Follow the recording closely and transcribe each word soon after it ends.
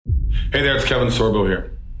Hey there, it's Kevin Sorbo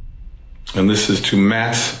here. And this is to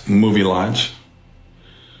Matt's Movie Lodge.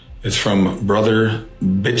 It's from Brother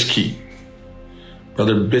Bitchkey.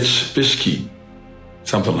 Brother Bishki.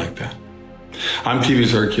 Something like that. I'm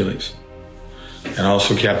TV's Hercules. And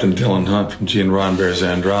also Captain Dylan Hunt from Gene Roddenberry's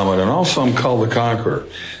Andromeda. And also I'm called the Conqueror.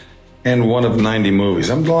 And one of 90 movies.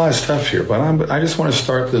 I'm doing a lot of stuff here, but I just want to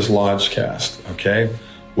start this Lodge cast, okay,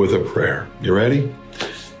 with a prayer. You ready?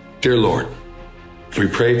 Dear Lord, we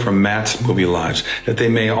pray for Matt's Movie Lodge that they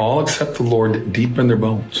may all accept the Lord deep in their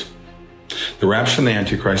bones. The rapture and the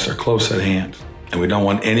Antichrist are close at hand, and we don't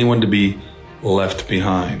want anyone to be left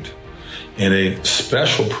behind. And a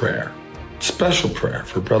special prayer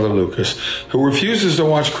for Brother Lucas, who refuses to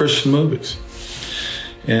watch Christian movies.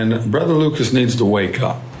 And Brother Lucas needs to wake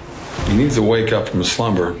up. He needs to wake up from his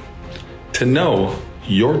slumber to know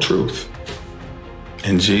your truth.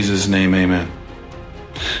 In Jesus' name, amen.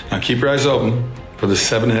 Now keep your eyes open for the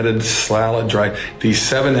seven-headed salad dragon.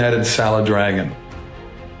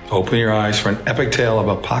 Open your eyes for an epic tale of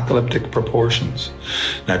apocalyptic proportions.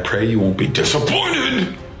 And I pray you won't be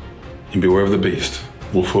disappointed. And beware of the beast.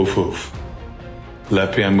 Woof, woof, woof.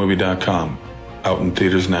 LeftBehindMovie.com. Out in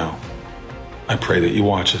theaters now. I pray that you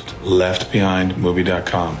watch it.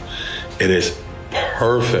 LeftBehindMovie.com. It is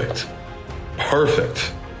perfect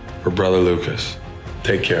for Brother Lucas.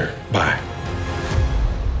 Take care. Bye.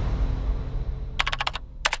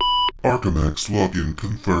 Archimax login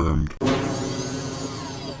confirmed.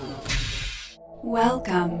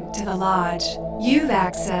 Welcome to the Lodge. You've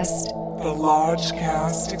accessed the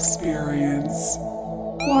Lodgecast experience.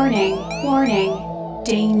 Warning,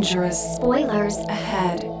 dangerous spoilers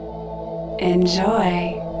ahead.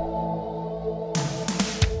 Enjoy.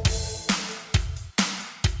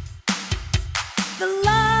 The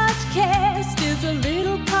Lodgecast is a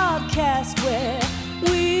little podcast where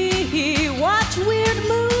we watch weird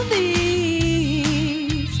movies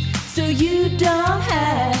so you don't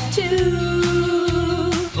have to.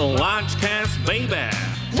 The Lodgecast, baby.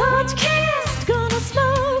 Lodgecast, gonna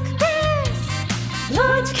smoke grass.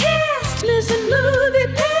 Lodgecast, missing movie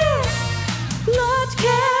pass.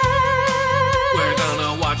 Lodgecast, We're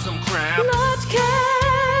gonna watch some crap.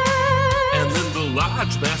 Lodgecast, And then the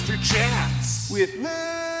Lodge Master chats. With Lucas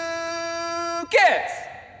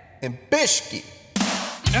and Bishki.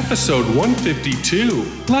 Episode 152,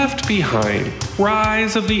 Left Behind,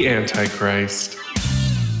 Rise of the Antichrist.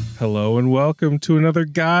 Hello and welcome to another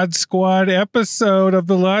God Squad episode of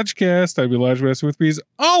the Lodgecast. I'm your Lodge Master. With me as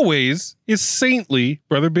always is saintly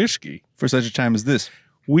Brother Bishki. For such a time as this.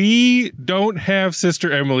 We don't have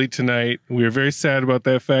Sister Emily tonight. We are very sad about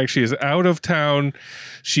that fact. She is out of town.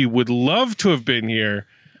 She would love to have been here.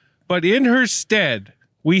 But in her stead,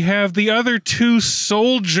 we have the other two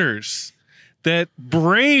soldiers that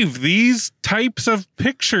brave these types of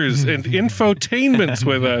pictures and infotainments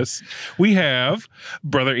with us. We have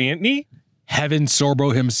Brother Anthony. Heaven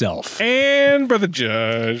Sorbo himself. And Brother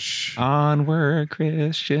Josh. Onward,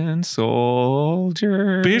 Christian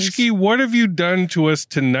soldiers. Bishki, what have you done to us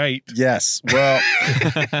tonight? Yes, well,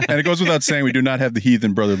 and it goes without saying, we do not have the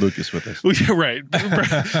heathen Brother Lucas with us. Right.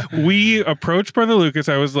 We approached Brother Lucas.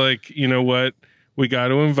 I was like, you know what? We got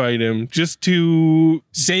to invite him just to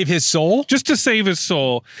save his soul.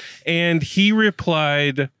 And he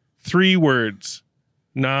replied 3 words.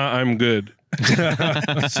 Nah, I'm good.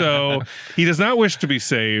 So he does not wish to be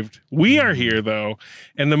saved. We are here though.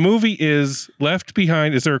 And the movie is Left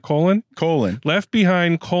Behind. Is there a colon? Left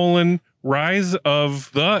Behind, Rise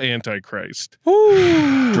of the Antichrist.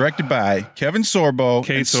 Directed by Kevin Sorbo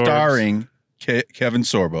and starring Kevin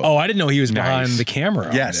Sorbo. Oh, I didn't know he was behind the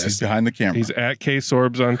camera. Yes, he's behind the camera. He's at K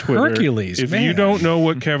Sorbs on Twitter. Hercules, If man. you don't know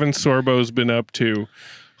what Kevin Sorbo's been up to,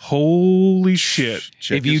 holy shit.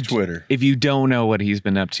 Check his Twitter. If you don't know what he's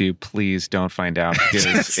been up to, please don't find out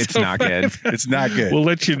because it's not good. It's not good. We'll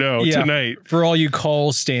let you know tonight. For all you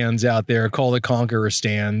Call stands out there, Call the Conqueror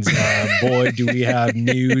stands, boy, do we have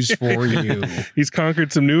news for you. He's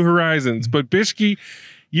conquered some new horizons. But Bishki,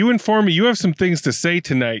 you informed me you have some things to say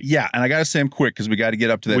tonight. Yeah, and I got to say them quick because we got to get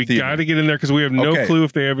up to that theater. We got to get in there because we have no clue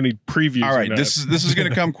if they have any previews. All right, this is going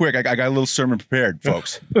to come quick. I got a little sermon prepared,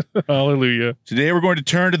 folks. Hallelujah. Today we're going to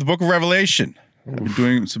turn to the book of Revelation. We're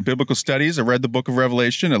doing some biblical studies. I read the book of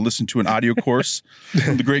Revelation. I listened to an audio course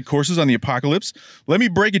from the great courses on the apocalypse. Let me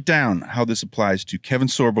break it down how this applies to Kevin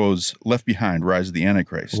Sorbo's Left Behind, Rise of the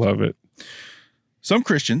Antichrist. Love it. Some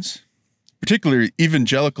Christians, particularly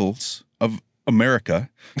evangelicals of America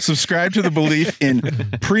subscribe to the belief in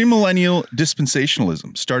premillennial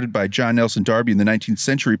dispensationalism, started by John Nelson Darby in the 19th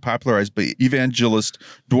century, popularized by evangelist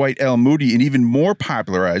Dwight L. Moody, and even more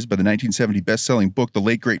popularized by the 1970 best-selling book, The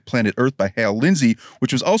Late Great Planet Earth by Hal Lindsey,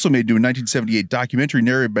 which was also made into a 1978 documentary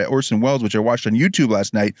narrated by Orson Welles, which I watched on YouTube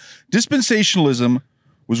last night. Dispensationalism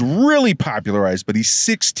was really popularized by these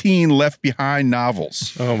 16 Left Behind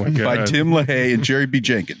novels. Oh my God. By Tim LaHaye and Jerry B.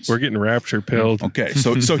 Jenkins. We're getting rapture pilled. Okay,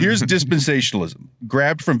 so here's dispensationalism.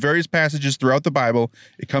 Grabbed from various passages throughout the Bible,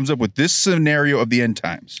 it comes up with this scenario of the end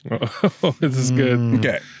times. Oh, this is good.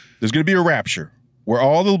 Okay, there's going to be a rapture where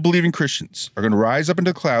all the believing Christians are going to rise up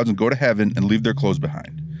into the clouds and go to heaven and leave their clothes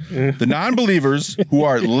behind. The non-believers who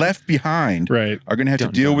are left behind are going to have to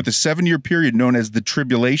deal with the 7-year period known as the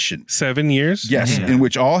tribulation. 7 years? Yes, in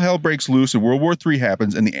which all hell breaks loose and World War III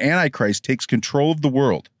happens and the Antichrist takes control of the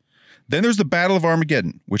world. Then there's the Battle of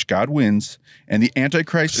Armageddon, which God wins, and the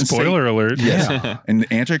Antichrist and Spoiler alert. Yes, Yeah. and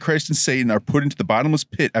the Antichrist and Satan are put into the bottomless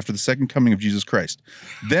pit after the second coming of Jesus Christ.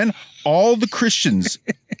 Then all the Christians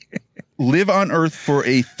live on earth for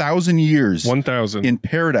 1,000 years. 1,000. In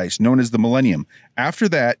paradise, known as the millennium. After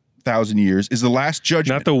that 1,000 years is the last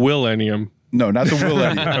judgment. Not the millennium. No, not the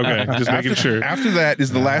millennium. Okay, just making sure. After that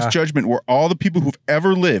is the last judgment where all the people who've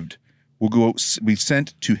ever lived will be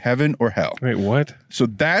sent to heaven or hell. Wait, what? So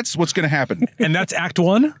that's what's going to happen. And that's Act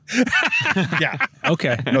 1? Yeah.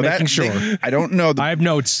 Okay. No, making sure. I don't know. I have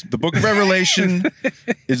notes. The Book of Revelation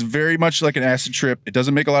is very much like an acid trip. It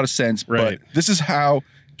doesn't make a lot of sense, Right. but this is how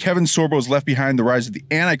Kevin Sorbo's Left Behind, The Rise of the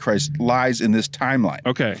Antichrist lies in this timeline.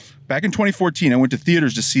 Okay. Back in 2014, I went to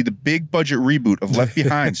theaters to see the big budget reboot of Left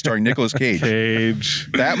Behind starring Nicolas Cage.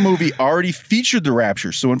 That movie already featured the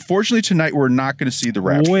rapture, so unfortunately tonight we're not going to see the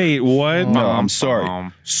rapture. Wait, what? No, I'm sorry.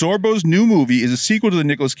 Sorbo's new movie is a sequel to the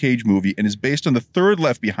Nicolas Cage movie and is based on the third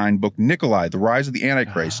Left Behind book, Nikolai, The Rise of the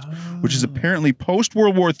Antichrist, which is apparently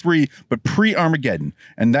post-World War III, but pre-Armageddon.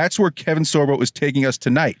 And that's where Kevin Sorbo is taking us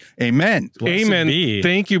tonight. Amen. Amen.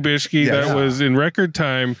 Thank you, Bishki. Yes. That was in record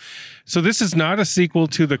time. So this is not a sequel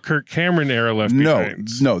to the Kirk Cameron era Left Behind.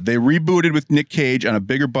 No, they rebooted with Nick Cage on a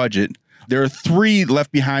bigger budget. There are 3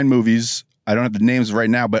 Left Behind movies. I don't have the names right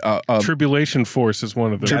now, but Tribulation Force is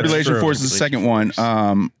one of them. Tribulation Force is the second one,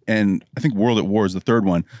 and I think World at War is the third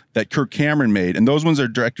one that Kirk Cameron made, and those ones are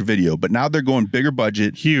direct to video. But now they're going bigger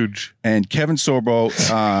budget, huge, and Kevin Sorbo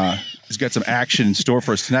has got some action in store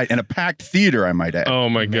for us tonight, and a packed theater, I might add. Oh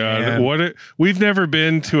my God! We've never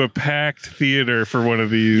been to a packed theater for one of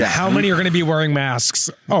these. Yeah, how many are going to be wearing masks?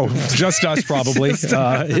 Oh, just us probably.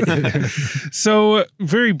 So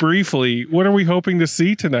very briefly, what are we hoping to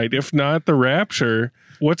see tonight? If not the rapture,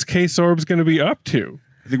 what's K Sorb's going to be up to?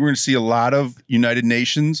 I think we're going to see a lot of United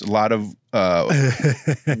Nations, a lot of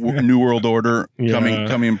New World Order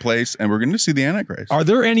coming in place, and we're going to see the Antichrist. Are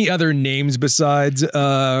there any other names besides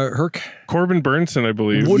Herc? Corbin Burnson, I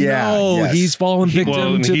believe. Well, no, he's fallen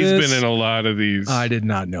victim to he's this. been in a lot of these. I did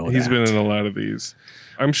not know He's been in a lot of these.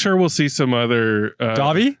 I'm sure we'll see some other.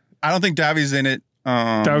 Davi? I don't think Davi's in it.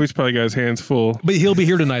 Davi's probably got his hands full. But he'll be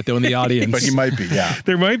here tonight, though, in the audience. But he might be, yeah.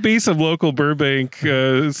 There might be some local Burbank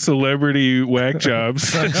celebrity whack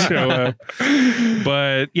jobs that show up.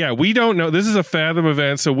 But yeah, we don't know. This is a Fathom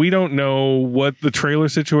event, so we don't know what the trailer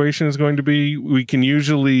situation is going to be. We can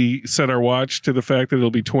usually set our watch to the fact that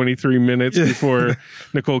it'll be 23 minutes before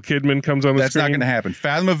Nicole Kidman comes on the That's screen. not going to happen.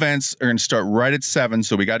 Fathom events are going to start right at 7,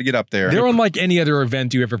 so we got to get up there. They're unlike any other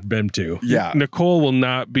event you've ever been to. Yeah. Nicole will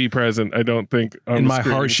not be present, I don't think. In my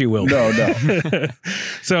heart, she will. No.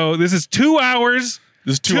 So this is 2 hours.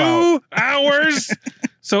 This is 2 hours.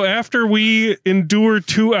 So after we endure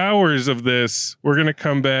 2 hours of this, we're going to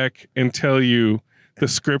come back and tell you the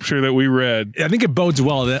scripture that we read. I think it bodes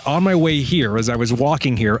well that on my way here, as I was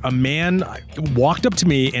walking here, a man walked up to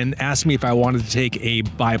me and asked me if I wanted to take a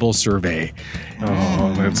Bible survey.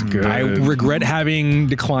 Oh, that's good. I regret having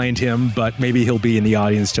declined him, but maybe he'll be in the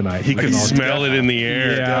audience tonight. He can smell it in the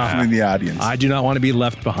air. Definitely in the audience. I do not want to be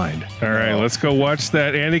left behind. All right, let's go watch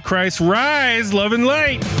that Antichrist rise, love and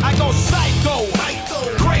light. I go psycho,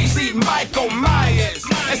 crazy Michael Myers,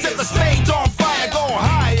 and set the stage on fire, go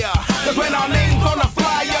higher. Cause when our name's on the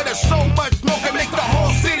flyer, there's so much smoke it makes the whole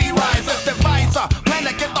city rise. Let's devise a plan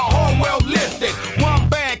to get the whole world lifted. One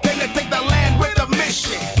band came to take the land with a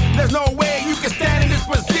mission. There's no way you can stand in this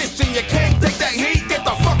position. You can't take that heat, get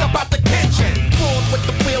the fuck up out the kitchen. Born with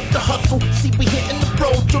the will to hustle. See, we hitting the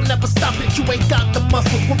road, you'll never stop it. You ain't got the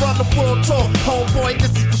muscle. We're on the world tour, homeboy,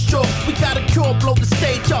 this is for sure. We got a cure, blow the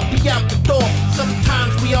stage up, be out the door.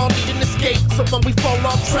 Sometimes we all need an escape, so when we fall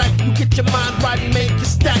off track, you get your mind right and make your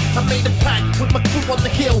stack. I made a pact with my crew on the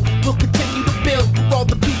hill. We'll continue to build for all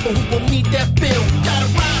the people who will need that bill. Gotta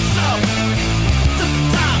rise up.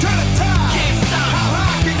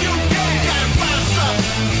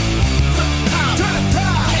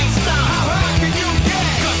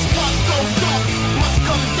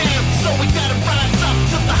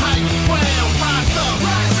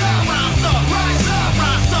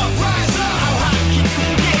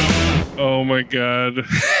 my God.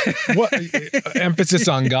 What emphasis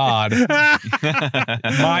on God?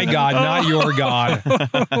 My God, not your God.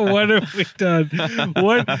 What have we done?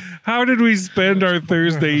 How did we spend our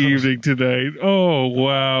Thursday evening tonight? Oh,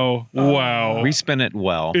 wow. Wow. We spent it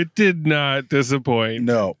well. It did not disappoint.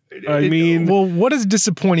 No. I mean, well, what does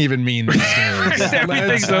disappoint even mean these days?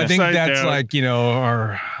 Everything's I think upside that's down. like, you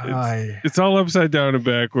know, it's all upside down and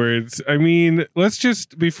backwards. I mean, let's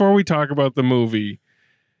just, before we talk about the movie,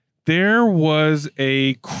 there was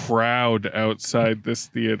a crowd outside this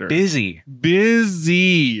theater. Busy.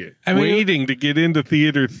 I mean, waiting to get into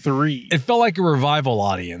theater 3. it felt like a revival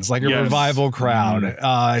audience, like a Yes. revival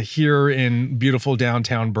crowd here in beautiful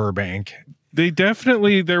downtown Burbank.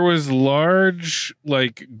 There was large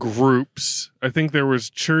like groups. I think there was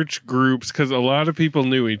church groups because a lot of people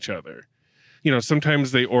knew each other. You know,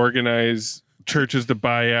 sometimes they organize churches to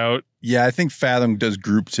buy out. Yeah, I think Fathom does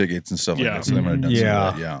group tickets and stuff like that. So they might have done some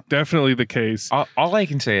of that. Yeah. Definitely the case. All I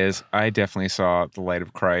can say is I definitely saw the light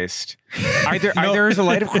of Christ. Either is the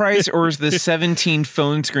light of Christ or is the 17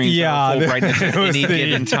 phone screens that were full brightness at any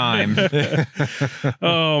given time.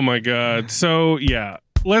 Oh my God. So yeah,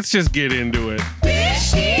 let's just get into it.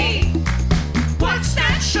 Bishy, what's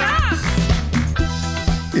that shot?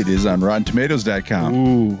 It is on RottenTomatoes.com.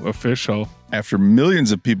 Ooh, official. After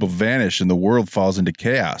millions of people vanish and the world falls into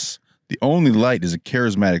chaos, the only light is a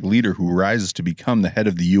charismatic leader who rises to become the head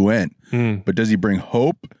of the UN. But does he bring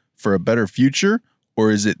hope for a better future,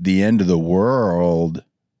 or is it the end of the world?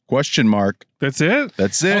 Question mark. That's it?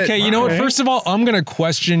 That's it. Okay, you know what? First of all, I'm going to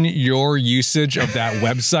question your usage of that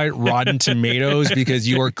website, Rotten Tomatoes, because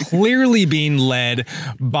you are clearly being led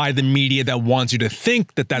by the media that wants you to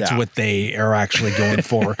think that that's what they are actually going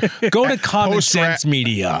for. Go to Common Sense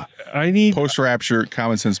Media. I need post-rapture.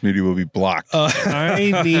 Common Sense Media will be blocked.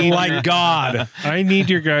 I need like God. I need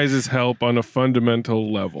your guys' help on a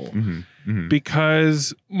fundamental level.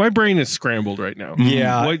 Because my brain is scrambled right now.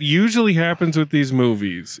 Yeah. What usually happens with these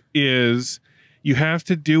movies is you have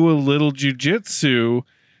to do a little jujitsu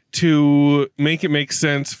to make it make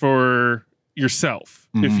sense for yourself.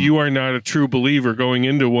 If you are not a true believer going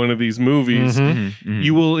into one of these movies,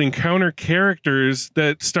 you will encounter characters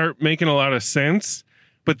that start making a lot of sense,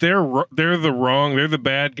 but they're the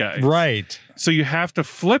bad guys. Right. So you have to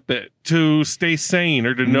flip it to stay sane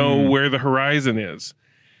or to know where the horizon is.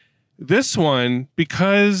 This one,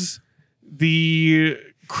 because the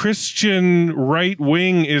Christian right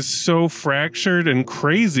wing is so fractured and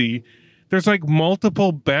crazy, there's like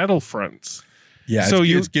multiple battlefronts. Yeah, so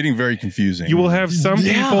it's getting very confusing. You will have some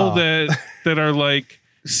people that are like,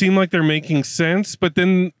 seem like they're making sense, but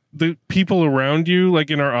then the people around you, like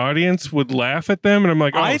in our audience, would laugh at them. And I'm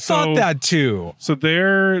like, I thought that too. So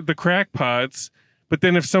they're the crackpots. But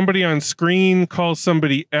then if somebody on screen calls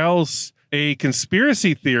somebody else a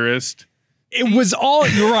conspiracy theorist, it was all,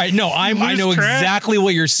 you're right. No, I know exactly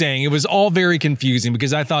what you're saying. It was all very confusing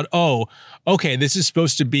because I thought, oh, okay, this is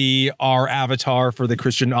supposed to be our avatar for the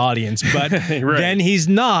Christian audience, but then he's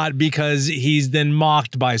not, because he's then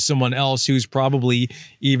mocked by someone else who's probably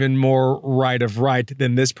even more right of right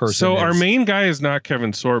than this person. So is. our main guy is not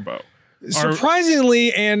Kevin Sorbo.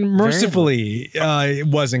 Surprisingly and mercifully, it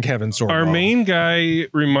wasn't Kevin Sorbo. Our main guy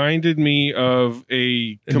reminded me of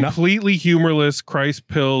a completely humorless,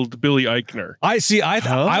 Christ-pilled Billy Eichner. I see.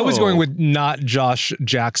 I was going with not Josh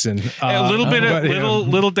Jackson. A little bit of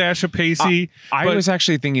little dash of Pacey. I was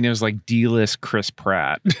actually thinking it was like D-list Chris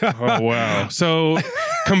Pratt. Oh wow! So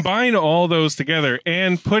combine all those together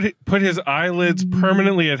and put his eyelids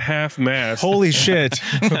permanently at half mast. Holy shit!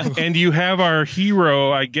 And you have our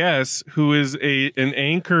hero, I guess, who is an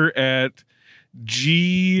anchor at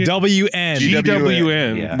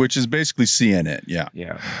GWN, which is basically CNN.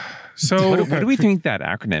 Yeah. So what do we think that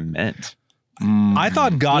acronym meant? I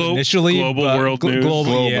thought God initially. Global World News.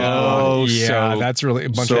 Global, So that's really a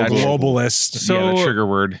bunch of globalists. So the trigger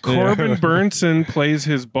word. Corbin Burnson plays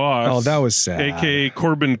his boss. Oh, that was sad. AKA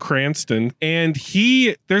Corbin Cranston. And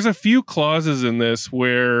there's a few clauses in this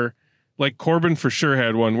where, like, Corbin for sure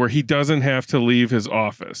had one where he doesn't have to leave his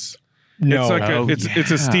office. No. It's like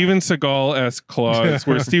it's a Steven Seagal-esque clause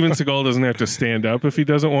where Steven Seagal doesn't have to stand up if he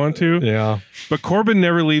doesn't want to. Yeah. But Corbin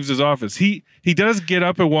never leaves his office. He does get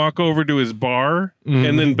up and walk over to his bar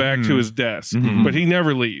and then back to his desk, but he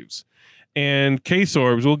never leaves. And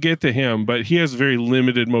K-Sorbs, we'll get to him, but he has very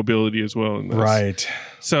limited mobility as well in this. Right.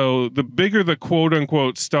 So the bigger the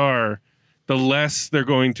quote-unquote star, the less they're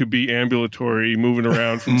going to be ambulatory, moving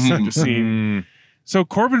around from scene to scene. So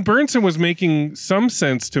Corbin Burnson was making some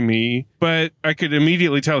sense to me, but I could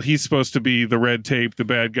immediately tell he's supposed to be the red tape, the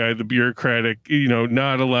bad guy, the bureaucratic,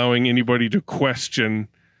 not allowing anybody to question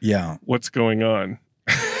what's going on.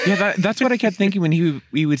 Yeah, that's what I kept thinking when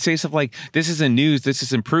he would say stuff like, "This isn't news. This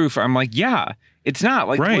isn't proof." I'm like, yeah, it's not.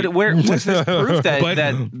 Like, Right. what's this proof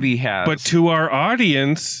that we have? But to our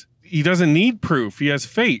audience, he doesn't need proof. He has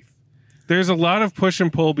faith. There's a lot of push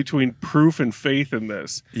and pull between proof and faith in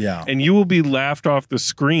this. Yeah. And you will be laughed off the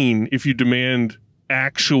screen if you demand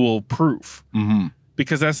actual proof. Mm-hmm.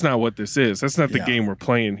 Because that's not what this is. That's not the game we're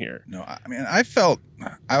playing here. No, I mean, I felt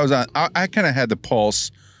I kind of had the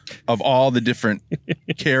pulse of all the different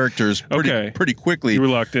characters pretty quickly. You were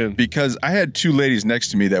locked in. Because I had two ladies next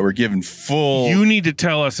to me that were given full... You need to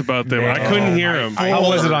tell us about them. I couldn't hear them. How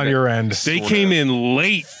was it on your end? They came in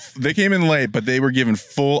late. They came in late, but they were given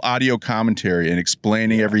full audio commentary and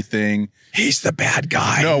explaining everything. He's the bad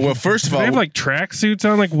guy. No, well, first of all... They have like tracksuits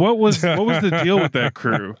on. Like, what was the deal with that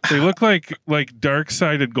crew? They look like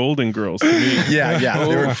dark-sided Golden Girls to me.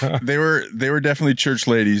 Yeah. They were definitely church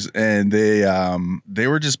ladies, and they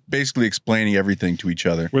were just basically explaining everything to each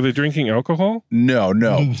other. Were they drinking alcohol? No,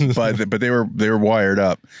 but they were wired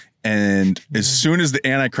up, and as soon as the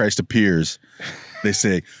Antichrist appears, they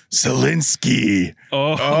say Zelensky.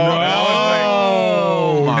 Oh,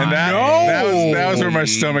 no! And that was where my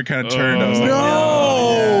stomach kind of turned. I was like,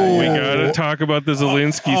 no! We gotta talk about the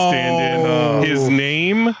Zelensky stand-in. His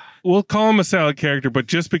name, we'll call him a salad character, but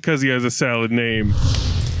just because he has a salad name.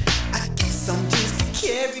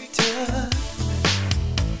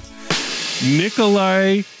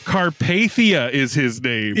 Nikolai Carpathia is his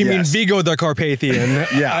name. You mean Vigo the Carpathian?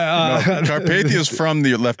 Yeah. Carpathia's from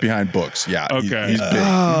the Left Behind books. Yeah. Okay. He's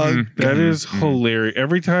big. That is hilarious.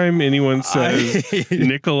 Every time anyone says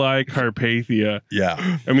Nikolai Carpathia,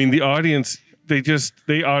 I mean, the audience,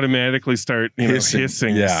 they automatically start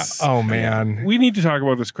hissing. Yeah. Oh, man. We need to talk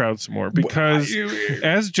about this crowd some more because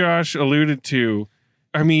as Josh alluded to,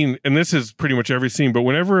 I mean, and this is pretty much every scene, but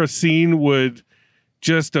whenever a scene would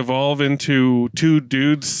just evolve into two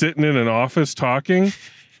dudes sitting in an office talking,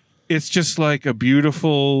 it's just like a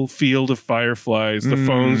beautiful field of fireflies. The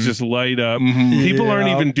phones just light up. People aren't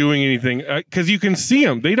even doing anything because you can see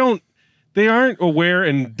them. They aren't aware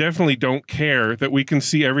and definitely don't care that we can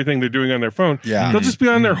see everything they're doing on their phone. Yeah. They'll just be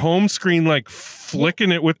on their home screen like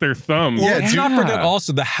flicking it with their thumb. Well, let's not forget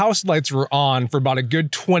also the house lights were on for about a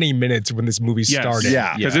good 20 minutes when this movie started.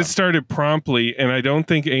 Yeah. Because it started promptly, and I don't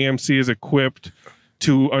think AMC is equipped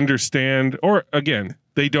to understand, or again,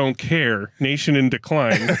 they don't care. Nation in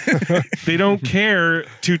decline. They don't care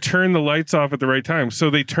to turn the lights off at the right time. So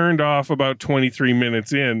they turned off about 23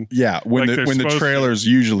 minutes in. Yeah, when the trailers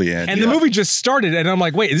usually end. And the movie just started, and I'm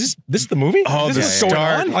like, wait, is this the movie? Oh, is this the what's going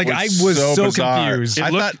start on? Like, I was was so bizarre. confused.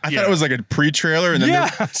 I thought it was like a pre-trailer, and then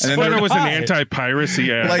It was an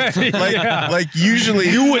anti-piracy ad. Like usually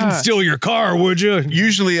you wouldn't steal your car, would you?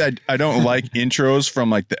 Usually I don't like intros from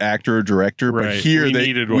like the actor or director, but here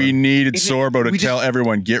we needed Sorbo to tell everyone,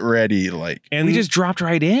 get ready. And we just dropped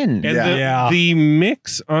right in. And the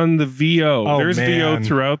mix on the VO, there's VO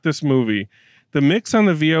throughout this movie. The mix on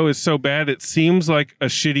the VO is so bad it seems like a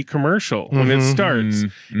shitty commercial when it starts.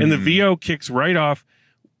 And the VO kicks right off.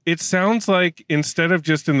 It sounds like instead of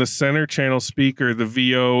just in the center channel speaker, the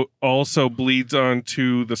VO also bleeds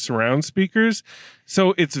onto the surround speakers.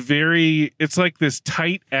 So it's like this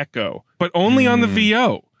tight echo, but only on the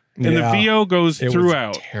VO. And the VO goes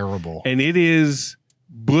throughout. Terrible. And it is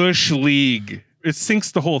Bush League. It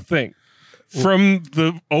sinks the whole thing from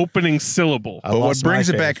the opening syllable. But what brings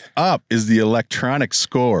it back up is the electronic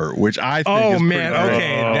score, which I think is pretty great.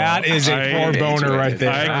 Okay, that is a core boner right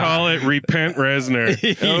there. I call it Repent Reznor.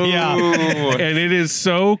 And it is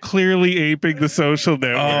so clearly aping the Social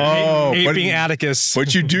Network. Aping Atticus.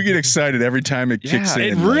 But you do get excited every time it kicks in.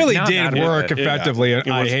 It really did work effectively, It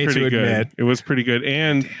I was hate to pretty admit. good. It was pretty good.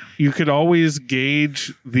 And you could always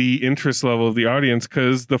gauge the interest level of the audience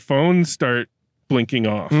because the phones start blinking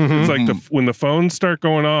off. It's like when the phones start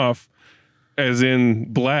going off, as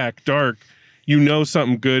in dark, you know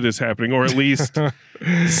something good is happening, or at least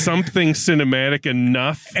something cinematic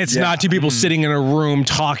enough. It's not two people sitting in a room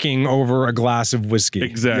talking over a glass of whiskey.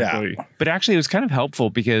 Exactly. Yeah. But actually, it was kind of helpful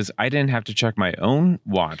because I didn't have to check my own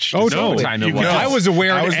watch. Oh, no. I was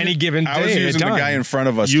aware at any given day. I was using the guy in front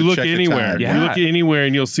of us You to look check anywhere. the time. You look anywhere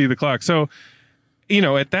and you'll see the clock. So,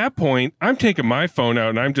 at that point, I'm taking my phone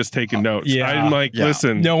out and I'm just taking notes. I'm like,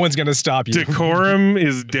 listen. No one's going to stop you. Decorum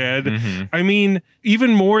is dead. I mean,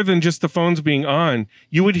 even more than just the phones being on,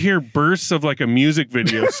 you would hear bursts of like a music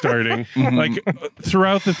video starting like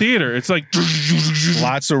throughout the theater. It's like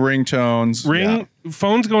lots of ringtones.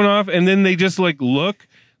 Phones going off, and then they just like look,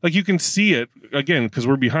 like you can see it again because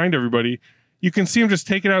we're behind everybody. you can see him just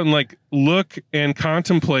take it out and like look and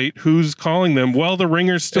contemplate who's calling them while the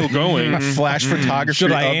ringer's still going. Flash photography.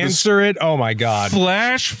 Should I answer it? Oh my God.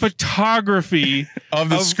 Flash photography of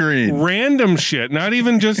the screen. Random shit, not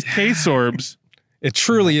even just case orbs. It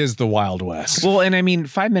truly is the Wild West. Well, and I mean,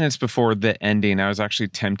 5 minutes before the ending, I was actually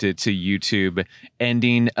tempted to YouTube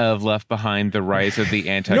ending of Left Behind: The Rise of the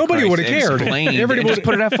Antichrist. Nobody would have cared. Everybody just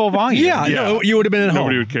put it at full volume. Yeah, no, you would have been at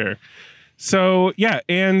Nobody home. would care. So, yeah,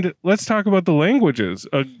 and let's talk about the languages.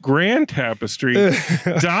 A grand tapestry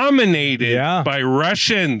dominated by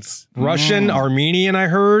Russians. Russian, Armenian, I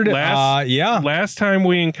heard. Last time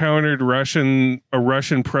we encountered a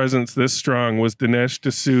Russian presence this strong was Dinesh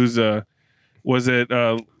D'Souza. Was it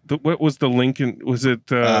what was the Lincoln? Was it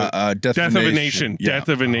Death of a Nation? Yeah. Death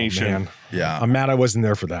of a Nation. Man. Yeah. I'm mad I wasn't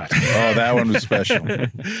there for that. Oh, that one was special.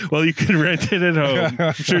 Well, you can rent it at home.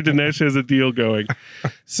 I'm sure Dinesh has a deal going.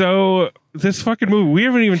 So this fucking movie, we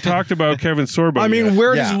haven't even talked about Kevin Sorbo. I mean, yet.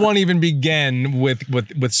 where does one even begin with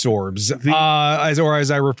Sorbs?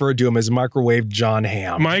 As I referred to him as Microwave John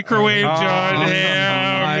Hamm. Microwave John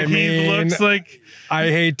Hamm. I mean, he looks like. I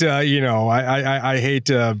hate to, I hate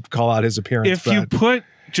to call out his appearance. If you put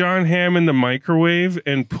John Hamm in the microwave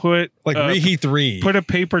and put reheat 3, put a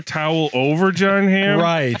paper towel over John Hamm,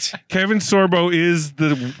 right? Kevin Sorbo is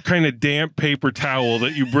the kind of damp paper towel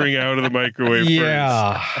that you bring out of the microwave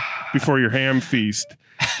first before your ham feast.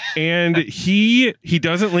 And he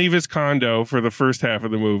doesn't leave his condo for the first half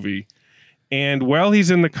of the movie. And while he's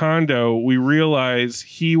in the condo, we realize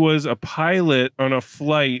he was a pilot on a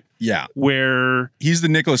flight. Yeah, where he's the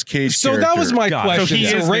Nicolas Cage. So character. that was my question. So he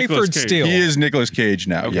is Rayford Steele. He is Nicolas Cage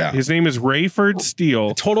now. Okay. Yeah, his name is Rayford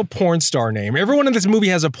Steele. Total porn star name. Everyone in this movie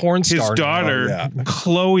has a porn star. His daughter,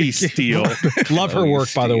 Chloe Steele. Love her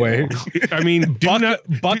work, by the way. I mean,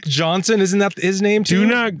 Buck Johnson, isn't that his name too? Do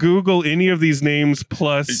not Google any of these names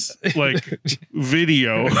plus like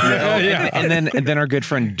video. And then our good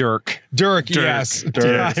friend Dirk. Dirk. Yes.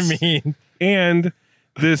 Yes. I mean, and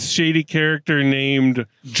this shady character named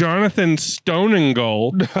Jonathan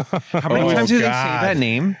Stonengull. How many times do they say that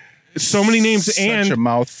name? So many names. Such and a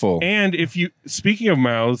mouthful. And speaking of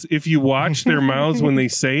mouths, if you watch their mouths when they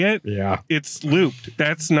say it, it's looped.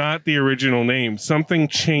 That's not the original name. Something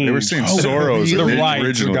changed. They were saying Soros. The rights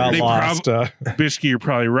originally. got lost. Bishki, you're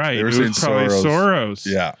probably right. They were It saying was probably Soros.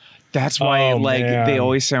 Yeah. That's why man. they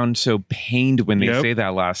always sound so pained when they say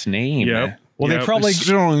that last name. Yep. Well, they probably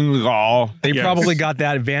got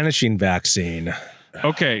that vanishing vaccine.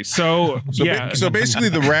 Okay, so So basically,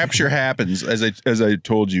 the rapture happens as I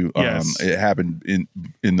told you. Yes. It happened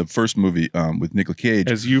in the first movie with Nicolas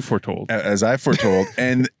Cage, as you foretold, as I foretold,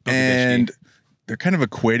 and they're kind of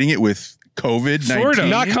equating it with COVID-19. Sort of.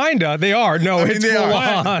 Not kinda. They are. No, it's they full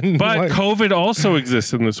are. on. But COVID also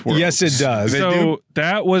exists in this world. Yes, it does. So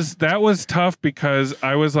that was tough because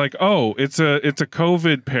I was like, oh, it's a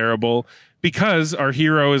COVID parable because our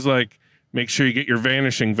hero is like, make sure you get your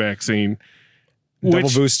vanishing vaccine. Double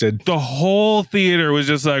boosted. The whole theater was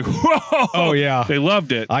just like, whoa. Oh, yeah. They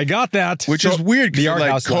loved it. I got that. Which is weird because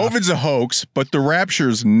like COVID's a hoax, but the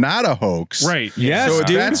rapture's not a hoax. Right. Yes, So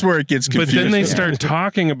dude. that's where it gets confusing. But then they start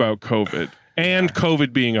talking about COVID and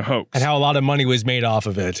COVID being a hoax. And how a lot of money was made off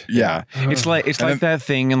of it. Yeah. It's like that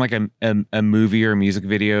thing in like a movie or a music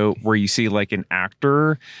video where you see like an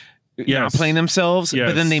actor not playing themselves,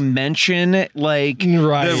 but then they mention like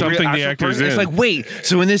something the actor's in. It's like, wait,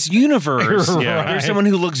 so in this universe, there's someone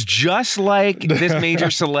who looks just like this major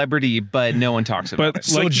celebrity, but no one talks about it.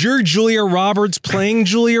 So you're Julia Roberts playing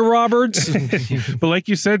Julia Roberts? But like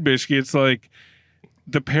you said, Bishki, it's like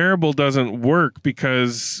the parable doesn't work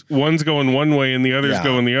because one's going one way and the other's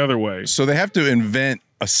going the other way. So they have to invent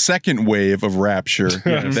a second wave of rapture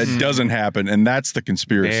that doesn't happen, and that's the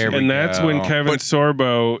conspiracy. And that's when Kevin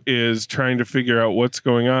Sorbo is trying to figure out what's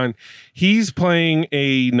going on. He's playing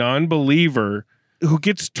a non-believer who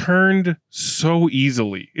gets turned so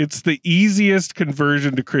easily. It's the easiest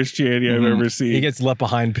conversion to Christianity I've ever seen. He gets left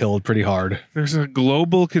behind pilled pretty hard. There's a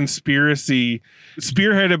global conspiracy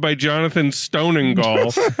spearheaded by Jonathan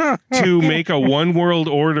Stonengull to make a one world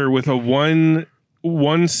order with a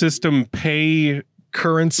one system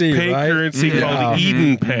currency called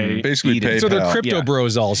Eden Pay. Basically PayPal. So they're crypto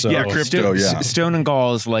bros also. Yeah, crypto,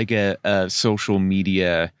 Stonengull is like a social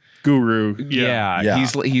media guru. Yeah.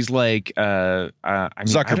 He's like I mean,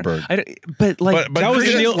 Zuckerberg. But that was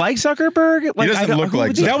Neil, like Zuckerberg. Like, he doesn't look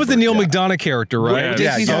like that was the Neil McDonough character, right?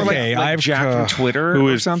 Yeah, he's okay. Like Jack from Twitter who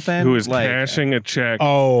or is something. Who is like, cashing a check.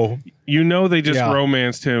 Oh, you know they just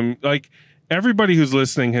romanced him. Like everybody who's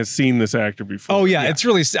listening has seen this actor before. Oh yeah, it's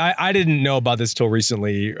really. I didn't know about this till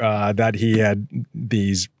recently. That he had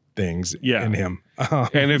these things Yeah. in him.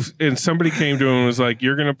 And somebody came to him and was like,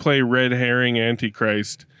 "You're gonna play red herring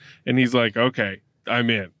Antichrist," and he's like, "Okay, I'm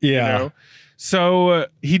in." Yeah. You know? So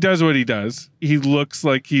he does what he does. He looks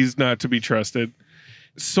like he's not to be trusted.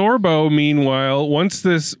 Sorbo, meanwhile, once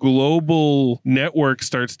this global network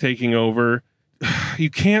starts taking over,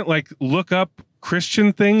 you can't like look up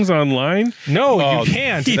Christian things online. No, you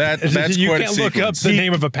can't. That's you quite a can't look up sequence. the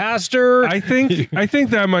name of a pastor. I think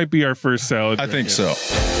that might be our first salad. I think so.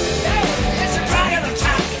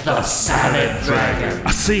 The Salad Dragon.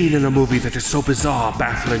 A scene in a movie that is so bizarre,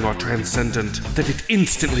 baffling, or transcendent that it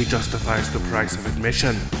instantly justifies the price of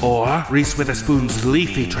admission. Or Reese Witherspoon's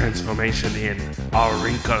leafy transformation in A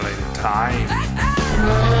Wrinkle in Time.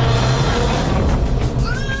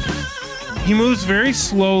 He moves very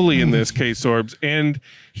slowly in this case, Orbs, and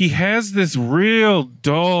he has this real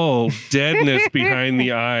dull deadness behind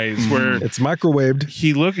the eyes where it's microwaved.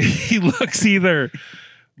 He looks either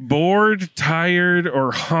bored, tired,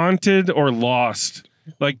 or haunted, or lost,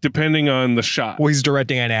 like depending on the shot. Well, he's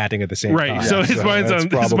directing and acting at the same time. Right. So his mind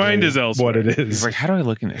is elsewhere. What it is. He's like, how do I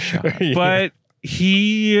look in this shot? Yeah. But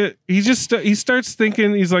he starts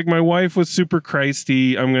thinking, he's like, my wife was super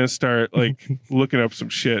Christy. I'm gonna start like looking up some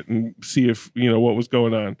shit and see if what was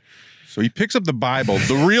going on. So he picks up the Bible,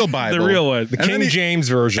 the real Bible, The real one. The King James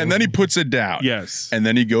version. and then he puts it down. Yes. And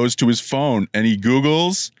then he goes to his phone and he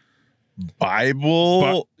Googles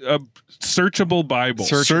Bible, searchable Bible.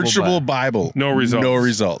 searchable Bible. No results. No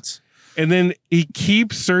results. And then he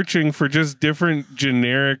keeps searching for just different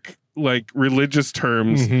generic like religious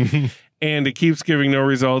terms. And it keeps giving no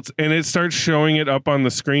results, and it starts showing it up on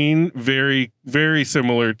the screen, very, very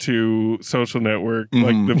similar to Social Network,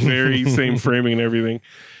 like the very same framing and everything.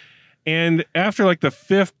 And after like the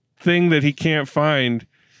fifth thing that he can't find,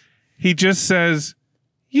 he just says,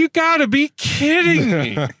 "You gotta be kidding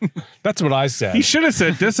me." That's what I said. He should have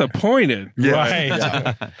said disappointed.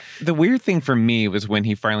 Right. The weird thing for me was when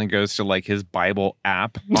he finally goes to like his Bible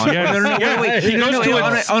app. Wait. He goes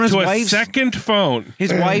on his to a wife's second phone.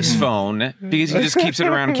 His wife's phone, because he just keeps it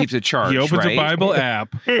around and keeps it charged. He opens right? a Bible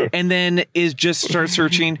app. And then starts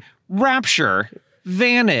searching Rapture.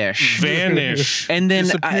 Vanish. And then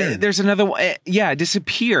there's another one.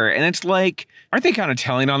 Disappear. And it's like, aren't they kind of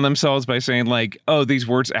telling on themselves by saying like, oh, these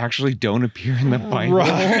words actually don't appear in the Bible?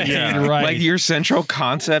 Right. Yeah. Right. Like your central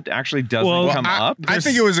concept actually doesn't come up. I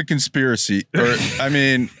think it was a conspiracy. Or I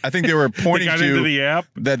think they were pointing They got to into the app?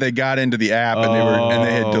 that they got into the app and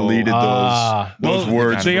they had deleted those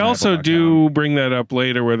words. They also do bring that up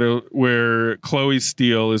later where Chloe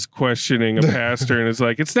Steele is questioning a pastor and is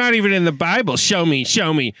like, it's not even in the Bible. Show me.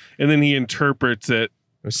 And then he interprets it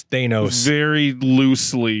Thanos very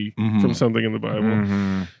loosely from something in the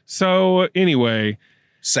Bible. So anyway,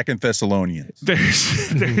 2 Thessalonians.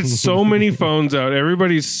 There's so many phones out.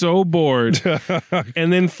 Everybody's so bored.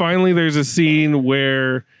 And then finally there's a scene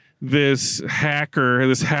where this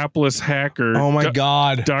hapless hacker, oh my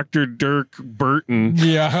God, Dr. Dirk Burton,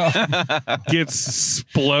 gets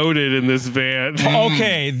exploded in this van.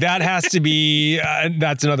 Okay, that has to be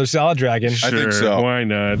that's another Salad Dragon. Sure, I think so. Why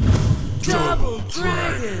not? Double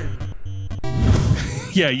Dragon.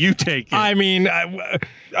 Yeah, you take it. I mean,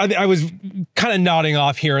 I was kind of nodding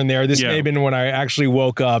off here and there. This may have been when I actually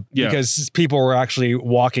woke up because people were actually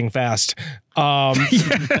walking fast.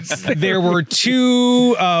 There were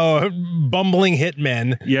two bumbling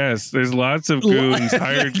hitmen. Yes, there's lots of goons,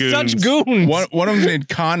 hired goons. Such goons. One of them named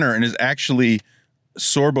Connor and is actually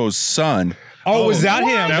Sorbo's son. Oh, was that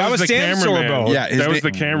him? That was the Sam cameraman. Sorbo. Yeah, that was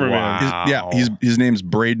the cameraman. Wow. His name's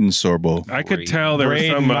Braden Sorbo. I could tell there was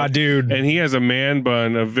Braden, some my dude. and he has a man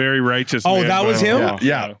bun, a very righteous. Oh, man that was bun. him?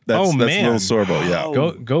 Yeah, that's man. little Sorbo. Yeah,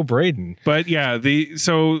 Go Braden. But yeah,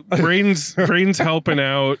 Braden's helping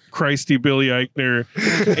out Christy Billy Eichner,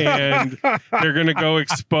 and they're gonna go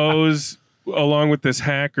expose, along with this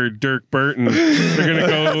hacker Dirk Burton, they're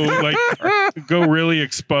gonna go really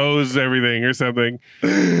expose everything or something.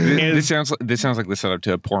 This sounds like the setup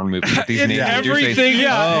to a porn movie. These names everything,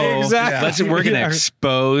 exactly. We're gonna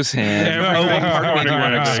expose him. We're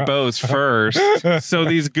gonna expose first. So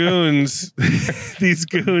these goons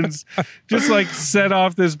just like set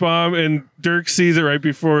off this bomb, and Dirk sees it right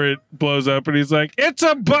before it blows up, and he's like, "It's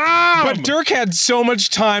a bomb!" But Dirk had so much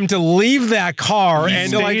time to leave that car,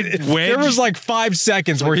 and like there was like 5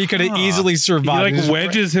 seconds where he could have easily survived. He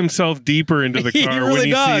wedges himself deeper super into the He car really when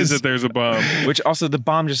he does. sees that there's a bomb. Which also the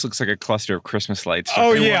bomb just looks like a cluster of Christmas lights.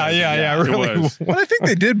 Oh It yeah, was. yeah, It really. was. Well, I think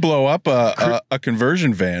they did blow up a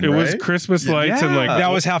conversion van. It right? was Christmas lights and like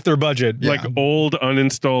That was half their budget. like old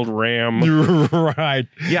uninstalled RAM. Right.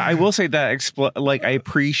 Yeah, I will say that like I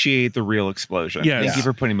appreciate the real explosion. Yes. Thank you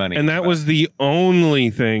for putting money. And into that was the only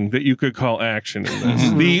thing that you could call action in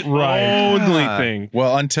this. The only thing.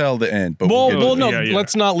 Well, until the end. But Well, no, Yeah, yeah.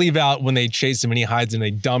 let's not leave out when they chase him and he hides in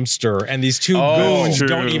a dumpster, and these two Oh, goons true.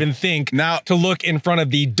 don't even think Now- to look in front of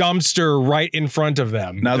the dumpster right in front of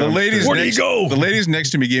them. Now the ladies, Where do you next, go? the ladies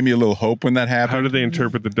next to me gave me a little hope when that How happened. did they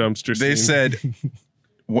interpret the dumpster They scene? said,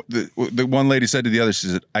 the one lady said to the other, she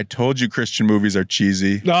said, "I told you Christian movies are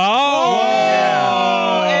cheesy."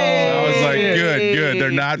 I was like, good.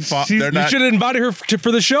 They're not. They're You not. should have invited her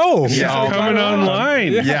for the show. Yeah, coming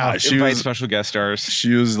online. Yeah, she Invite was. special guest stars.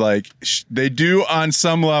 She was like, they do on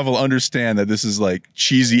some level understand that this is like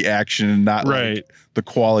cheesy action and not Right. like the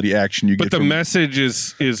quality action you But get. the from, message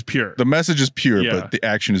is pure. the message is pure, Yeah. but the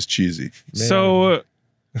action is cheesy. So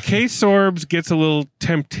Kay Sorbs gets a little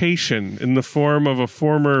temptation in the form of a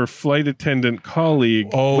former flight attendant colleague.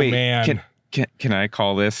 Oh Wait, man. Can I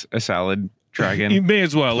call this a salad dragon? You may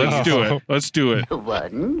as well. Let's do it. Let's do it.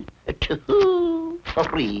 1, 2,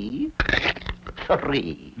 3.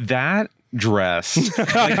 That dress,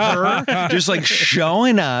 like her just like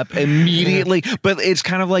showing up immediately, but it's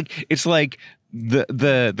kind of like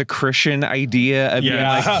the Christian idea of being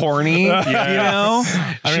Yes. like horny, you know?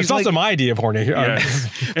 I mean, it's also my idea of horny. Yes.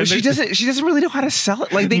 But she doesn't really know how to sell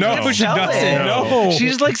it. Like they No, can't she sell doesn't. it. No.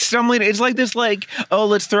 She's like stumbling. It's like this, like, oh,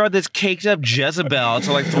 let's throw out this caked up Jezebel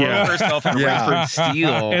to like throw Yeah. herself in Rayford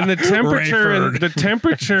Steel. And the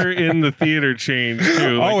temperature in the theater changed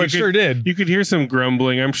too. Like, Oh, you it sure did. You could hear some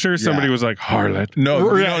grumbling. I'm sure somebody Yeah. was like, "Harlot."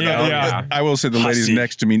 No, Yeah, no. yeah. I will say the ladies Hussy.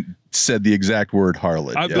 next to me said the exact word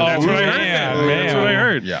harlot. That's Yeah. what I heard. man, That's what I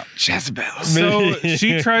heard. Yeah. Jezebel. So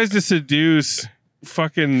she tries to seduce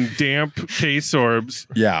fucking damp Kay Sorbs,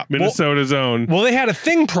 Yeah. Minnesota's own. Well, they had a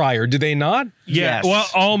thing prior, did they not? Yeah.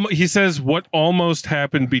 Yes. Well, he says what almost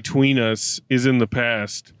happened between us is in the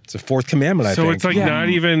past. It's a fourth commandment, I So think. it's like not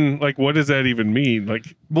even like, what does that even mean? Like,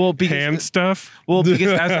 Well, because hand stuff? Well,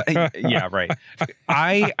 because yeah, right.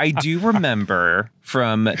 I do remember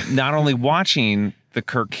from not only watching the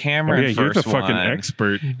Kirk Cameron You're the first fucking one,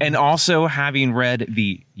 expert. and also having read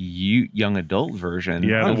the young adult version.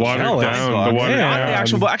 Yeah, the of watered Sherlock down. book. The watered Not down. the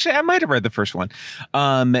actual book. Actually, I might have read the first one.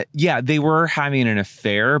 Yeah, they were having an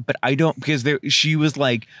affair, but I don't because she was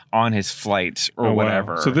like on his flights or Oh, wow.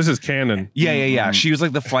 whatever. So this is canon. Yeah. She was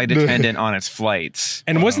like the flight attendant on its flights.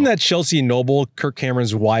 And wasn't that Chelsea Noble, Kirk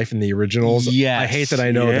Cameron's wife in the originals? Yes. I hate that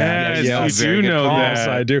I know that. Yes, very you do good know call. that. Yes,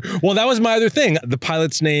 I do. Well, that was my other thing. The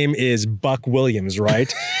pilot's name is Buck Williams,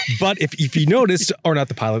 right? But if you noticed, or not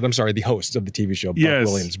the pilot, I'm sorry, the host of the TV show, Buck Yes.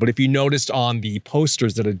 Williams. But if you noticed on the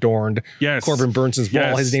posters that adorned Yes. Corbin Burnson's wall,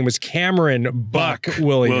 Yes. his name was Cameron Buck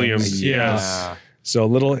Williams. Yes. So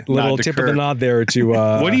little to tip of Kirk. the nod there to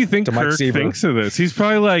What do you think to Mike Kirk Seaver. thinks of this? He's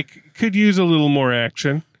probably like, could use a little more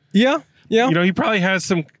action. Yeah. You know, he probably has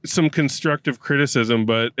some constructive criticism,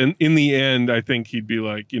 but in the end, I think he'd be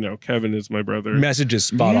like, Kevin is my brother. Message is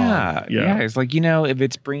spot on. Yeah. It's like, if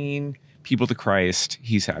it's bringing people to Christ,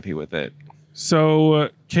 he's happy with it. So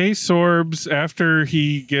Kay Sorbs, after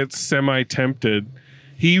he gets semi-tempted,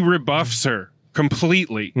 he rebuffs her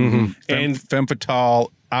completely. And Femme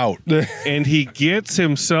fatale out. and he gets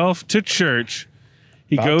himself to church.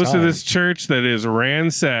 He About goes to time. this church that is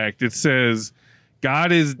ransacked. It says,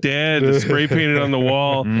 God is dead, spray painted on the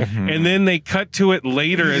wall. And then they cut to it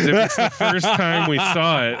later as if it's the first time we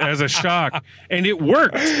saw it as a shock. And it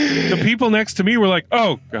worked. The people next to me were like,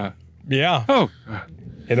 oh, God. Yeah. Oh, God.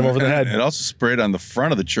 Hit him over the head. It also sprayed on the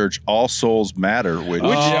front of the church, All Souls Matter, which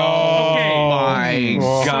Okay. My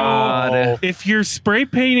God. If you're spray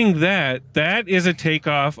painting that is a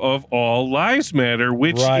takeoff of All Lives Matter,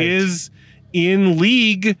 which Right. is in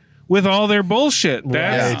league with all their bullshit.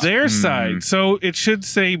 That's Right. their side. So it should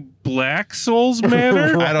say Black Souls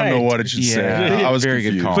Matter. I don't know what it should say. Yeah. I was Very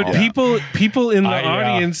good confused. call. But Yeah. people in the Yeah.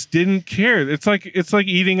 audience didn't care. It's like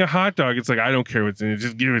eating a hot dog. It's like, I don't care what's in it.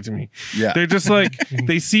 Just give it to me. Yeah. They're just like,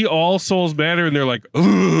 they see All Souls Matter and they're like,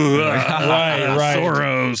 ooh, right.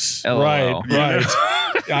 Soros. LOL.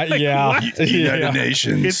 Right. Yeah. United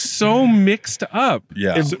Nations. It's so mixed up.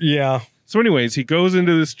 yeah. Yeah. So anyways, he goes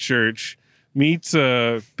into this church, meets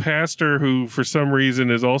a pastor who for some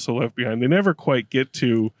reason is also left behind. They never quite get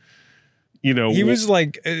to, He was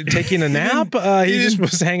like taking a nap. He just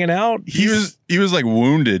was hanging out. He was like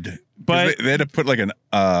wounded But they had to put like an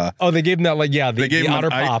they gave him that they gave him otter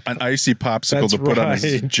pop. an icy popsicle That's to put on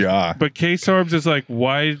his right. jaw. But K-Sorbs is like,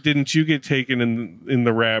 why didn't you get taken in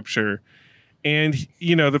the rapture? And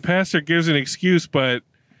the pastor gives an excuse, but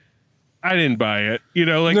I didn't buy it.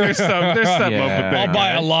 There's something up with that. I'll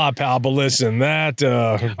buy a lot, pal, but listen, that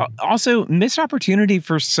Also, missed opportunity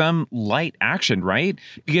for some light action, right?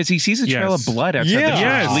 Because he sees a trail of blood outside the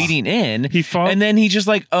church leading in, and then he just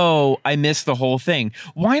like, oh, I missed the whole thing.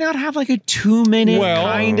 Why not have like a 2-minute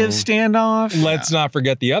kind of standoff? Let's not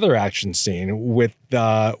forget the other action scene with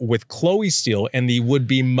Chloe Steele and the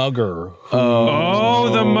would-be mugger.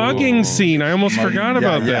 The mugging scene. I almost forgot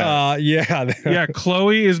about that. Yeah.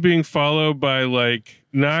 Chloe is being followed by like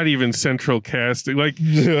not even central casting, like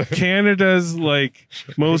Canada's like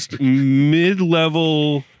most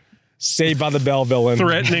mid-level Saved by the Bell villain,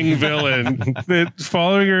 threatening villain that's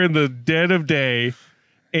following her in the dead of day.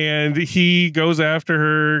 And he goes after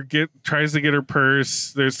her, tries to get her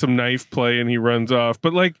purse. There's some knife play and he runs off.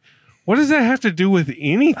 But like, what does that have to do with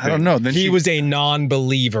anything? I don't know. Then he was a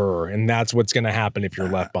non-believer, and that's what's going to happen if you're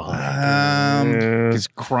left behind. Because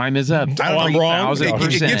crime is up. I'm wrong.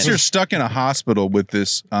 It gets her stuck in a hospital with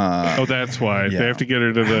this. That's why they have to get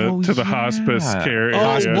her to the hospice care.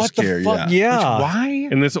 area. What the fuck? Yeah. Why?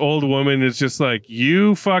 And this old woman is just like,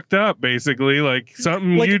 you fucked up, basically. Like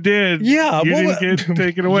something you did. Yeah. You didn't get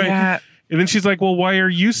taken away. Yeah. And then she's like, well, why are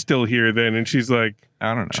you still here then? And she's like,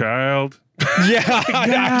 I don't know. Child.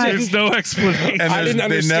 Yeah. There's no explanation. I didn't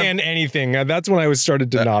understand anything. That's when I started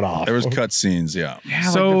to nod off. There was cut scenes, yeah.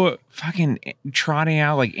 So like fucking trotting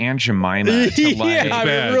out like Aunt Jemima to like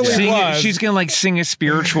it really was. She's gonna like sing a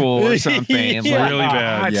spiritual or something. It's like, really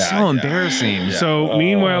bad. It's so embarrassing. Yeah. So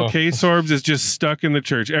meanwhile, K-Sorbs is just stuck in the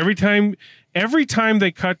church. Every time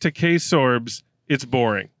they cut to K-Sorbs, it's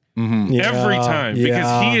boring. Mm-hmm. Every time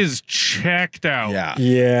because he is checked out.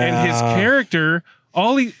 Yeah. And his character,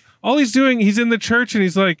 all he's doing, he's in the church and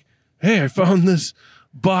he's like, hey, I found this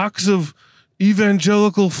box of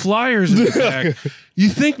evangelical flyers in the back. You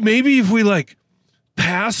think maybe if we like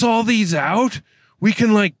pass all these out, we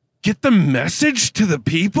can like get the message to the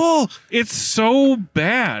people? It's so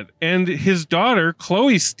bad. And his daughter,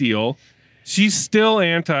 Chloe Steele, she's still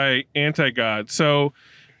anti-God. So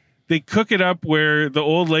they cook it up where the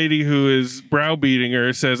old lady who is browbeating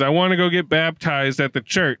her says, I want to go get baptized at the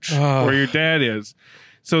church where your dad is.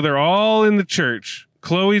 So they're all in the church.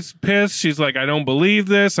 Chloe's pissed. She's like, I don't believe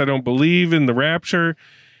this. I don't believe in the rapture.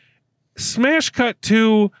 Smash cut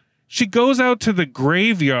to, she goes out to the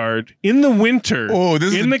graveyard in the winter. Oh,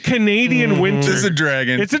 in the Canadian winter. This is a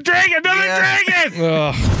dragon. It's a dragon. Another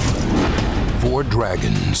dragon. 4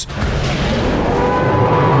 dragons.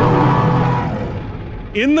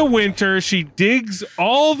 In the winter, she digs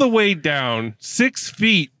all the way down 6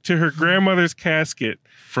 feet to her grandmother's casket.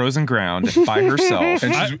 Frozen ground by herself.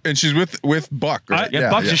 and she's with Buck, right?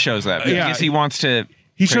 Buck just shows up. Yeah. Because he wants to.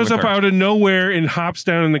 He shows up out of nowhere and hops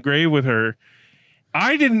down in the grave with her.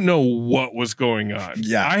 I didn't know what was going on.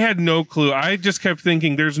 Yeah. I had no clue. I just kept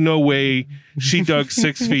thinking there's no way she dug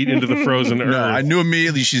 6 feet into the frozen earth. No, I knew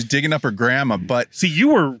immediately she's digging up her grandma, but see, you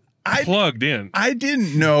were plugged in. I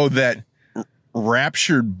didn't know that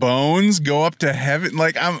raptured bones go up to heaven.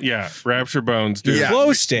 Like raptured bones, dude. Yeah.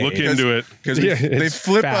 Flow state. Look into it. Because they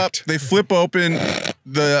flip up, they flip open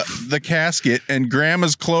the casket, and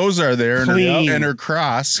grandma's clothes are there, and her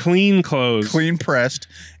cross, clean clothes, clean pressed,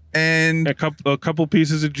 and a couple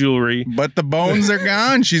pieces of jewelry. But the bones are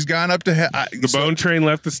gone. She's gone up to the bone train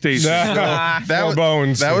left the station.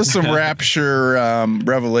 That was some rapture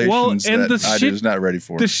revelations I was not ready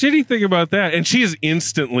for. The shitty thing about that, and she is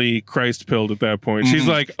instantly Christ pilled at that point. She's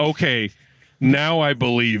like, okay, now I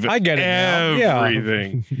believe I get it now.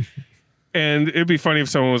 everything. And it'd be funny if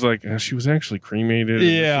someone was like, she was actually cremated.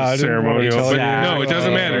 Yeah, ceremonial. But no, it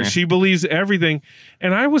doesn't matter. She believes everything.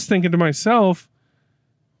 And I was thinking to myself,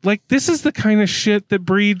 like, this is the kind of shit that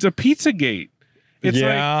breeds a Pizzagate. It's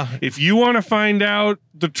like, if you want to find out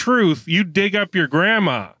the truth, you dig up your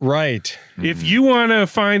grandma. Right. If you want to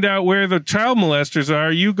find out where the child molesters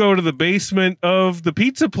are, you go to the basement of the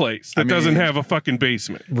pizza place that doesn't have a fucking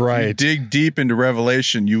basement. Right. You dig deep into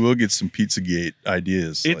Revelation, you will get some Pizzagate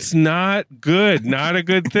ideas. It's not good. Not a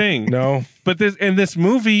good thing. No. But this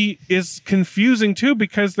movie is confusing too,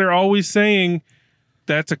 because they're always saying,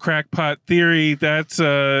 that's a crackpot theory. That's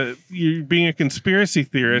you're being a conspiracy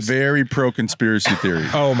theorist. Very pro conspiracy theory.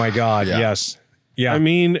 Oh my God. Yeah. Yes. Yeah. I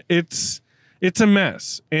mean, it's a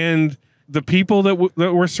mess, and the people that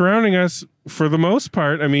were surrounding us, for the most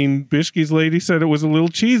part, I mean, Bishke's lady said it was a little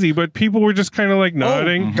cheesy, but people were just kind of like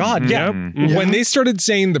nodding. Oh, God, yeah. Yep. When they started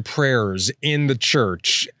saying the prayers in the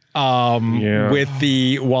church,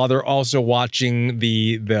 while they're also watching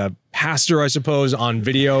the pastor, I suppose, on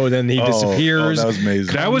video. Then he disappears. Oh, that was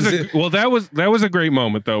amazing. That was a great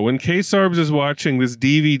moment though when Kay Sorbs is watching this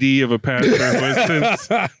DVD of a pastor who has since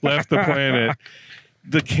left the planet.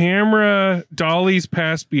 The camera dollies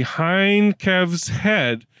past behind Kev's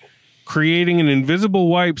head, creating an invisible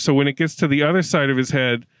wipe. So when it gets to the other side of his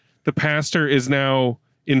head, the pastor is now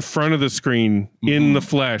in front of the screen in the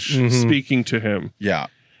flesh, speaking to him. Yeah.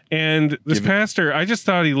 And this pastor, I just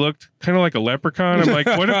thought he looked kind of like a leprechaun. I'm like,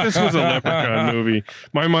 what if this was a leprechaun movie?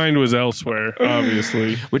 My mind was elsewhere,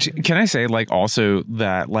 obviously. Which, can I say, like, also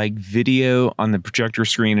that, like, video on the projector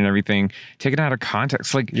screen and everything, taken out of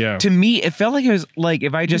context, like, to me, it felt like it was, like,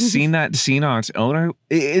 if I just seen that scene on its own,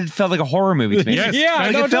 it felt like a horror movie to me. Yes,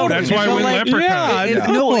 That's why I went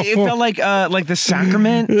leprechaun. No, it felt like The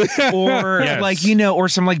Sacrament or, like, you know, or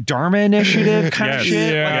some, like, Dharma Initiative kind of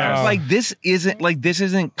shit. Like, I was like, this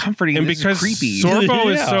isn't comforting. And this because is creepy.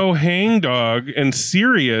 Sorbo is so hangdog and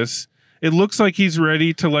serious, it looks like he's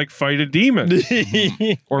ready to like fight a demon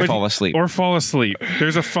or fall asleep.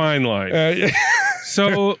 There's a fine line.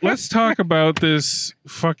 So let's talk about this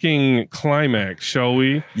fucking climax, shall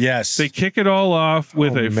we? Yes. They kick it all off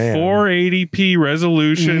with a 480p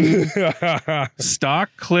resolution stock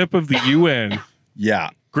clip of the UN. Yeah.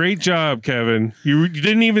 Great job, Kevin. You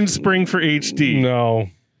didn't even spring for HD. No.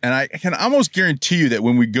 And I can almost guarantee you that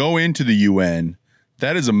when we go into the UN,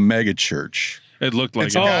 that is a mega church. It looked like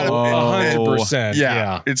it's it. 100%.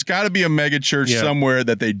 Yeah. It's got to be a mega church somewhere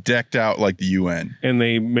that they decked out like the UN. And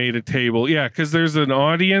they made a table. Yeah, because there's an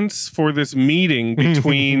audience for this meeting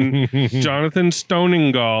between Jonathan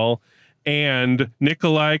Stoningall and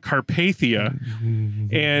Nikolai Carpathia.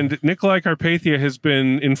 And Nikolai Carpathia has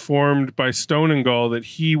been informed by Stoningall that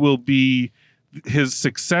he will be his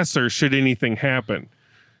successor should anything happen.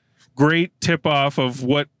 Great tip off of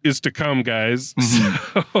what is to come, guys.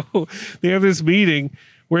 So they have this meeting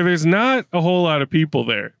where there's not a whole lot of people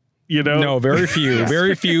there. You know, no, very few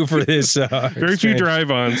for this. Very few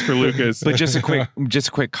drive-ons for Lucas. But just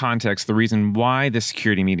a quick context. The reason why the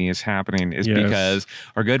security meeting is happening is because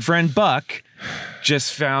our good friend Buck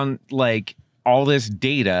just found like all this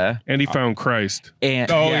data, and he found Christ.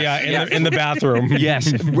 And in the bathroom.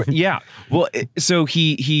 Yes, yeah. Well, so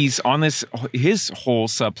he's on this. His whole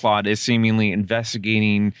subplot is seemingly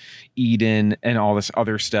investigating Eden and all this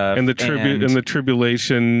other stuff, and the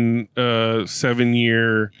tribulation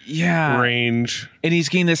 7-year range. And he's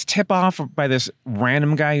getting this tip off by this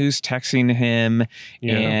random guy who's texting him,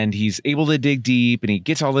 and he's able to dig deep, and he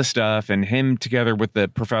gets all this stuff, and him together with the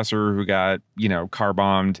professor who got car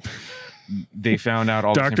bombed. They found out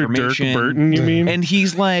all Dr. this information. Dirk Burton, you mean? And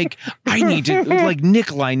he's like, I need to, like,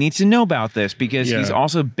 Nikolai needs to know about this because he's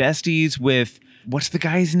also besties with, what's the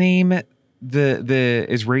guy's name? The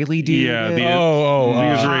Israeli dude? Yeah,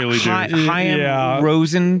 the Israeli dude. Chaim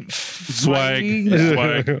Rosen. Swag.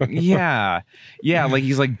 Yeah. Like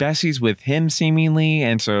he's like besties with him seemingly.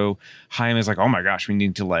 And so Chaim is like, oh my gosh, we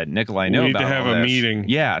need to let Nikolai know about this. We need to have a meeting.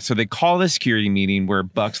 Yeah. So they call the security meeting where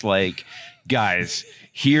Buck's like, guys,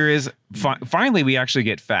 here is finally we actually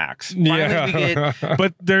get facts.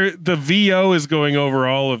 But the VO is going over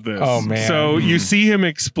all of this. Oh man! So you see him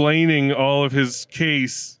explaining all of his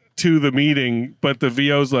case to the meeting, but the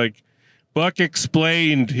VO's like, Buck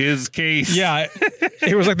explained his case. Yeah,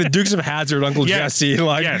 it was like the Dukes of Hazzard, Uncle Jesse.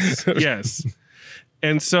 Like yes.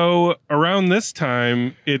 And so around this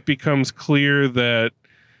time, it becomes clear that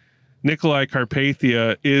Nikolai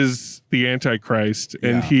Carpathia is the Antichrist,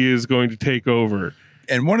 and he is going to take over.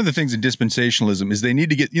 And one of the things in dispensationalism is they need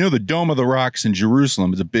to get, the Dome of the Rocks in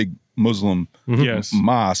Jerusalem is a big Muslim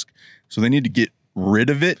mosque, so they need to get rid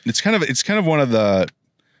of it. It's kind of one of the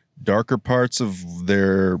darker parts of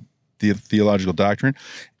their theological doctrine,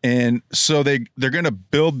 and so they're going to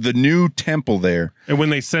build the new temple there. And when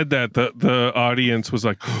they said that, the audience was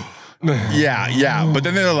like, yeah. But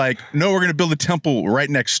then they're like, no, we're going to build a temple right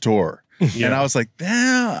next door. And I was like,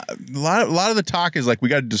 a lot of the talk is like, we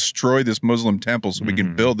got to destroy this Muslim temple so we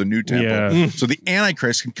can build the new temple. So the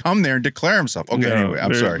Antichrist can come there and declare himself. Okay, anyway,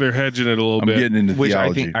 I'm sorry. They're hedging it a little bit. I'm getting into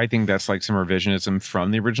theology. I think that's like some revisionism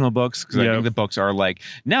from the original books, because I think the books are like,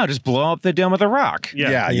 now just blow up the Dome of the Rock.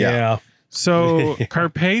 Yeah. So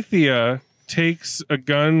Carpathia takes a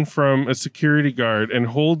gun from a security guard and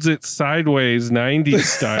holds it sideways 90s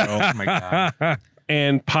style. Oh my God.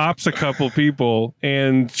 And pops a couple people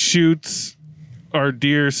and shoots our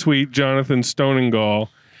dear sweet Jonathan Stoningall.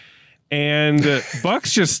 And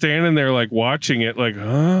Buck's just standing there like watching it like,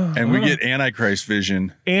 huh? And we get Antichrist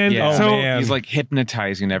vision. And he's like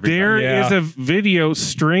hypnotizing everybody. There is a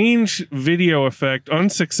strange video effect,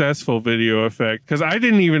 unsuccessful video effect. Because I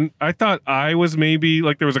thought I was maybe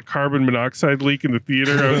like there was a carbon monoxide leak in the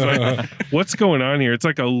theater. I was like, what's going on here? It's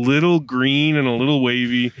like a little green and a little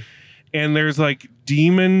wavy. And there's like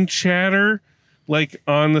demon chatter like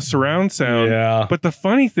on the surround sound. Yeah. But the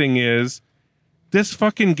funny thing is, this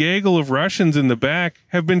fucking gaggle of Russians in the back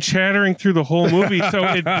have been chattering through the whole movie, so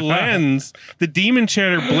it blends. The demon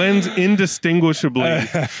chatter blends indistinguishably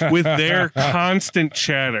with their constant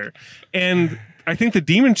chatter. And I think the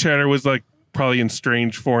demon chatter was like probably in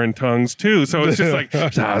strange foreign tongues too. So it's just like you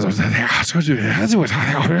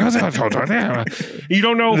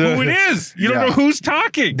don't know who it is. You don't know who's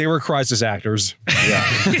talking. They were crisis actors.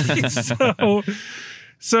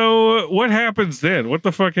 So what happens then? What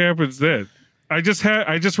the fuck happens then? I just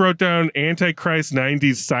wrote down Antichrist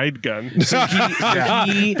 90s side gun.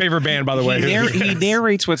 Favorite band, by the way. He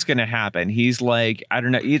narrates what's going to happen. He's like, I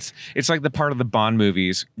don't know. It's like the part of the Bond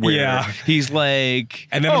movies where he's like,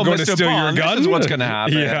 and then I'm going to steal Bond, your gun. This is what's going to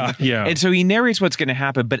happen. Yeah. And so he narrates what's going to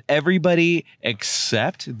happen, but everybody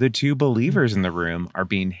except the two believers in the room are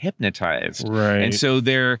being hypnotized. Right. And so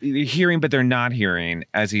they're hearing, but they're not hearing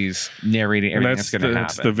as he's narrating everything that's going to happen.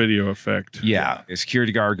 That's the video effect. Yeah. The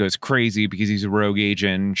security guard goes crazy because he's a rogue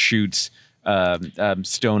agent, shoots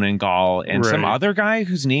Stone and Gall and some other guy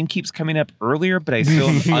whose name keeps coming up earlier, but I still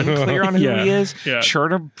am unclear on who he is. Yeah.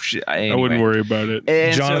 Anyway. I wouldn't worry about it.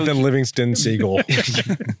 And Jonathan Livingston Seagull.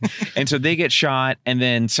 And so they get shot, and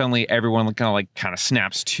then suddenly everyone kind of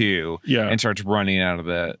snaps to and starts running out of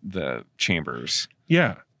the chambers.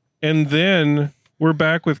 Yeah. And then we're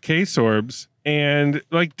back with case orbs. And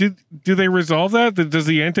like, do they resolve that? Does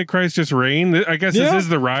the Antichrist just reign? I guess this is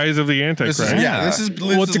the rise of the Antichrist. This is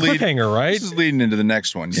it's a cliffhanger, right? This is leading into the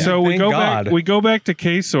next one. Yeah. So we go back to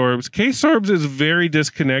case orbs. Case orbs is very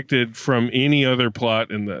disconnected from any other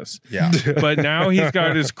plot in this. Yeah. But now he's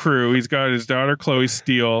got his crew. He's got his daughter Chloe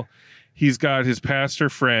Steele. He's got his pastor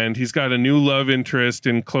friend. He's got a new love interest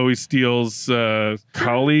in Chloe Steele's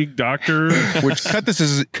colleague, doctor. Which this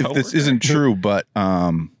isn't true, but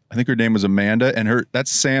I think her name was Amanda, and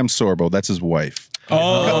that's Sam Sorbo. That's his wife.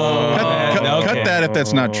 Cut that if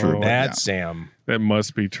that's not true. That's Sam. That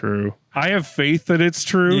must be true. I have faith that it's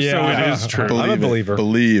true, so it is true. I'm a believer.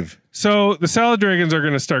 Believe. So the Salad Dragons are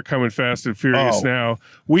going to start coming fast and furious now.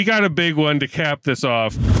 We got a big one to cap this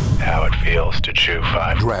off. How it feels to chew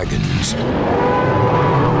 5 dragons.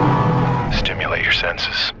 Stimulate your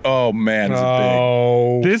senses. Oh man,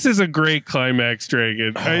 it's This is a great climax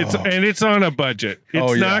dragon. It's on a budget.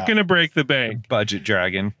 It's not going to break the bank. Budget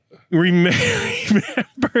dragon.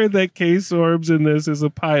 Remember that Case Orbs in this is a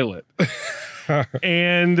pilot.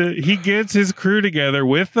 And he gets his crew together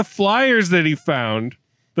with the flyers that he found.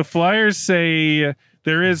 The flyers say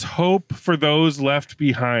there is hope for those left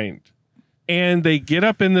behind. And they get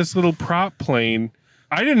up in this little prop plane.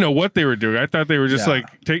 I didn't know what they were doing. I thought they were just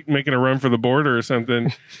making a run for the border or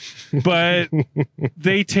something. But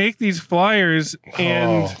they take these flyers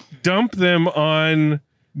and dump them on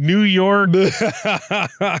New York,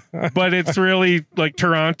 but it's really like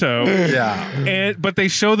Toronto. Yeah. But they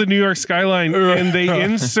show the New York skyline and they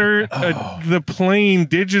insert the plane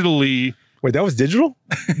digitally. Wait, that was digital?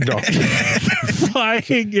 No.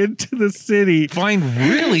 Flying into the city. Flying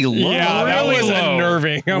really low. Yeah, that was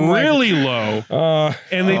unnerving. Really low.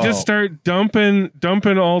 And they just start dumping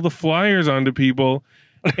all the flyers onto people.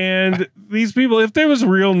 And these people, if there was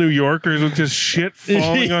real New Yorkers with just shit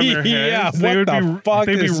falling on their heads, they'd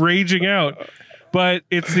be raging out. But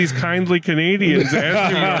it's these kindly Canadians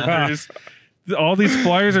as New Yorkers. All these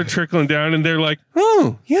flyers are trickling down, and they're like,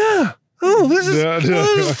 "Oh yeah, oh this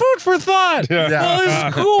is food for thought. Oh, this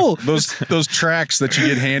is cool." Those tracks that you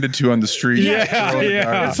get handed to on the street.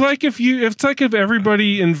 Yeah. It's like if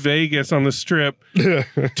everybody in Vegas on the Strip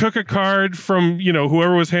took a card from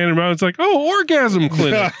whoever was handing them out. It's like, oh, orgasm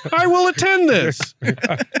clinic. I will attend this.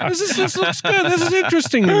 This looks good. This is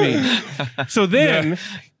interesting to me. So then.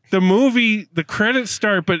 The movie, the credits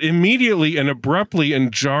start, but immediately and abruptly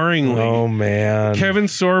and jarringly. Oh, man. Kevin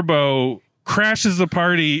Sorbo crashes the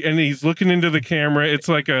party and he's looking into the camera. It's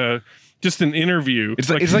like just an interview. It's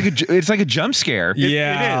like a jump scare. It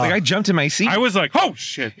is. Like I jumped in my seat. I was like, oh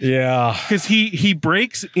shit. Yeah. Because he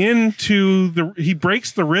breaks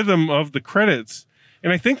the rhythm of the credits.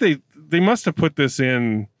 And I think they must have put this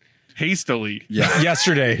in hastily. Yeah.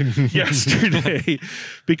 Yesterday.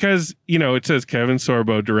 Because, it says Kevin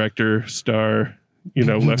Sorbo, director, star,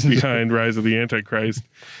 Left Behind, Rise of the Antichrist.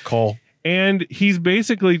 Cole. And he's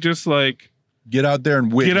basically just like, Get out there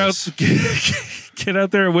and witness. Get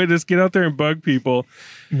out there and witness. Get out there and bug people.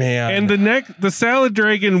 Man. And the salad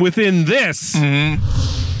dragon within this.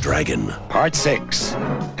 Dragon. Part 6.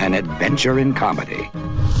 An adventure in comedy.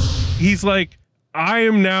 He's like, I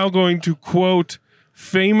am now going to quote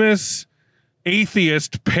famous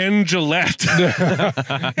atheist Penn Jillette.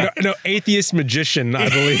 no, atheist magician, I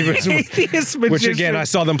believe. Atheist magician. Which again, I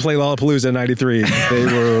saw them play Lollapalooza in '93. They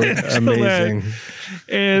were amazing.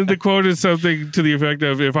 And the quote is something to the effect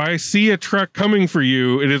of, if I see a truck coming for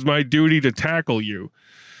you, it is my duty to tackle you.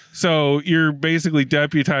 So you're basically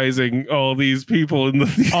deputizing all these people in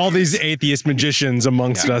all these atheist magicians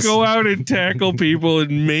amongst us. Go out and tackle people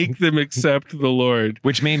and make them accept the Lord.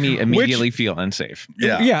 Which made me immediately feel unsafe.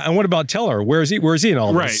 Yeah. And what about Teller? Where is he in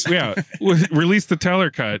all this? Right. Yeah. Release the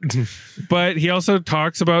Teller cut. But he also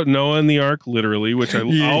talks about Noah and the Ark, literally, which I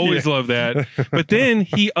always love that. But then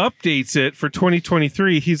he updates it for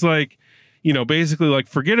 2023. He's like, basically like,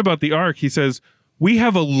 forget about the Ark. He says, we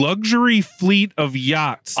have a luxury fleet of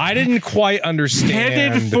yachts. I didn't quite understand.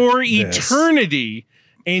 Headed for eternity.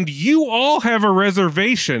 And you all have a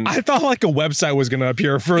reservation. I thought like a website was going to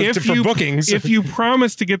appear for bookings. If you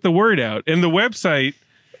promise to get the word out. And the website,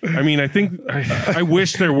 I mean, I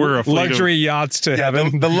wish there were a fleet luxury yachts to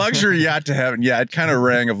heaven. The luxury yacht to heaven. Yeah, it kind of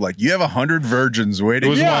rang of like, you have 100 virgins waiting. It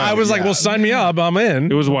was wild. I was like, well, sign me up. I'm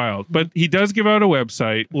in. It was wild. But he does give out a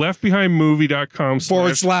website,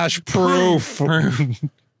 leftbehindmovie.com/proof.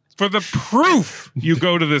 For the proof, you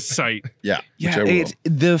go to this site. Yeah.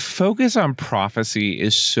 The focus on prophecy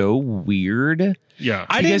is so weird. Yeah.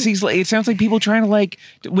 Because it sounds like people trying to like,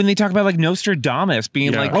 when they talk about like Nostradamus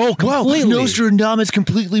being like, oh, completely. Nostradamus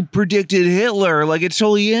completely predicted Hitler. Like it's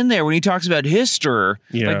totally in there when he talks about history.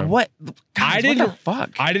 Yeah. Like what? Guys, what the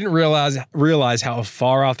fuck? I didn't realize how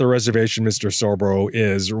far off the reservation Mr. Sorbo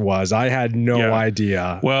was. I had no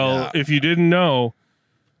idea. Well, if you didn't know,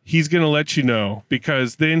 he's going to let you know,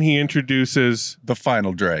 because then he introduces the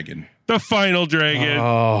final dragon. The final dragon.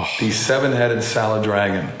 Oh. The 7-headed salad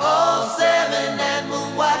dragon. All 7 and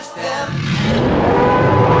we'll watch them.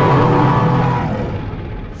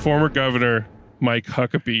 Former governor Mike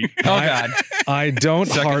Huckabee. Oh God. I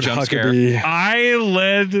don't heart Huckabee. I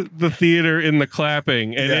led the theater in the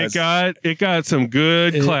clapping, and it got some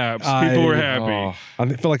good claps. People were happy.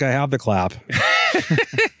 I feel like I have the clap.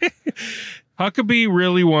 Huckabee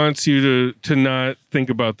really wants you to not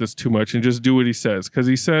think about this too much and just do what he says. Because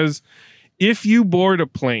he says, if you board a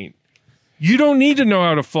plane, you don't need to know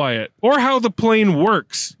how to fly it or how the plane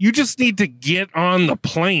works. You just need to get on the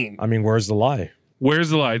plane. I mean, where's the lie?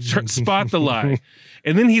 Where's the lie? Spot the lie.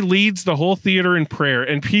 And then he leads the whole theater in prayer,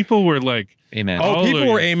 and people were like, amen. Oh,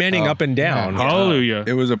 people were amening up and down. Hallelujah.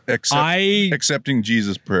 It was accepting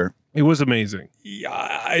Jesus' prayer. It was amazing.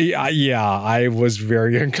 I was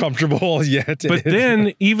very uncomfortable yet. But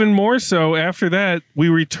then, even more so, after that, we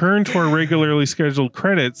returned to our regularly scheduled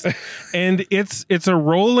credits, and it's a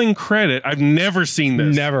rolling credit. I've never seen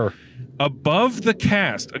this. Never. Above the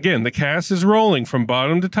cast, again, the cast is rolling from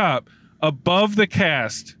bottom to top. Above the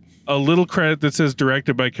cast, a little credit that says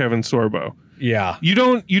directed by Kevin Sorbo. Yeah. You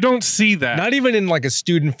don't see that. Not even in like a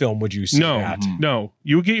student film would you see that. No.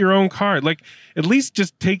 You get your own card. Like, at least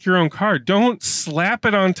just take your own card. Don't slap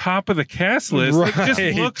it on top of the cast list. Right. It just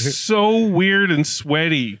looks so weird and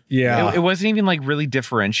sweaty. Yeah. It wasn't even like really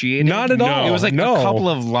differentiated. Not at all. It was like a couple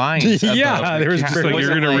of lines. Yeah. There was just like, you're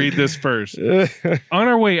going to read this first. On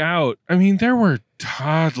our way out, I mean, there were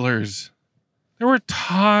toddlers.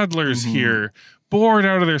 Here, bored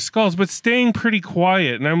out of their skulls, but staying pretty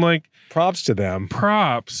quiet. And I'm like, props to them.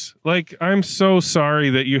 Props. Like, I'm so sorry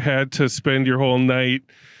that you had to spend your whole night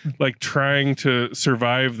like trying to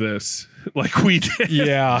survive this like we did.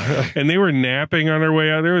 Yeah. And they were napping on their way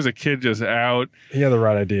out. There was a kid just out. He had the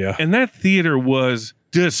right idea. And that theater was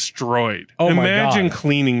destroyed. Oh my Imagine God.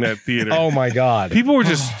 cleaning that theater. Oh my God. People were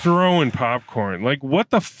just throwing popcorn. Like, what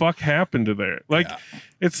the fuck happened to there? Like,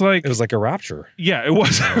 it's like, it was like a rapture. Yeah, it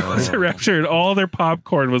was a rapture, and all their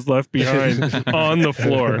popcorn was left behind on the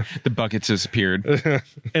floor. The buckets disappeared.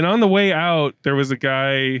 And on the way out, there was a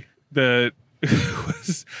guy that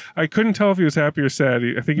was, I couldn't tell if he was happy or sad.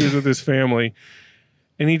 I think he was with his family.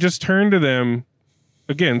 And he just turned to them,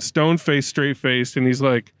 again, stone-faced, straight-faced, and he's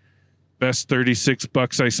like, best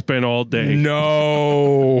 $36 I spent all day.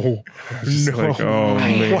 No. Like, oh,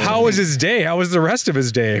 man. Well, how was his day? How was the rest of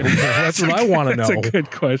his day? That's what I want to know. That's a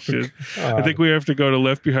good question. I think we have to go to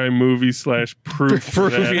Left Behind Movie /proof.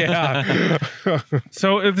 Proof, yeah.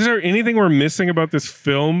 So is there anything we're missing about this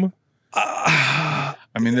film?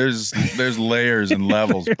 I mean, there's layers and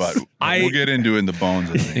levels, but we'll get into it in the bones.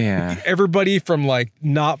 I think. Yeah. Everybody from like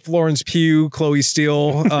not Florence Pugh, Chloe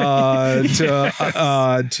Steele, to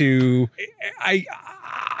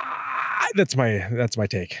that's my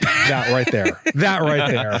take. That right there. That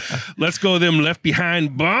right there. Let's go them Left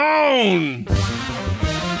Behind Bone.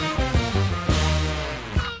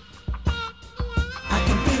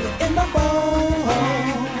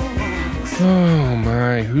 Oh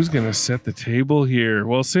my, who's gonna set the table here?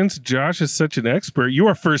 Well, since Josh is such an expert, you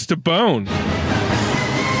are first to bone.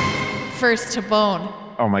 First to bone.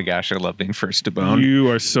 Oh my gosh, I love being first to bone. You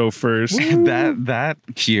are so first. that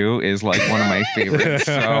cue is like one of my favorites.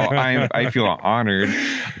 So I feel honored.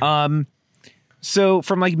 So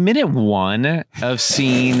from like minute one of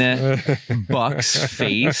seeing Buck's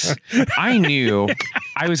face, I knew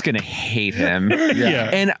I was gonna hate him. Yeah.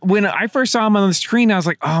 And when I first saw him on the screen, I was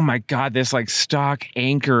like, oh my God, this like stock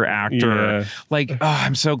anchor actor. Yeah. Like, oh,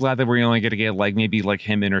 I'm so glad that we're only gonna get like maybe like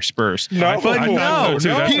him interspersed. No, but no,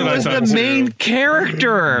 he was the main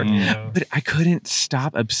character. But I couldn't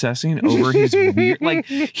stop obsessing over his weird like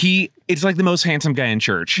it's like the most handsome guy in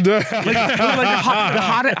church. like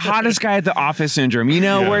the hottest guy at the office syndrome, you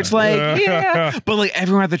know, where it's like, yeah. But like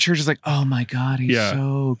everyone at the church is like, oh my God, he's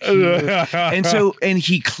so cute. And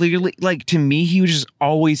he clearly, like, to me, he was just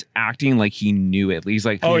always acting like he knew it. He's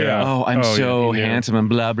like, I'm so handsome and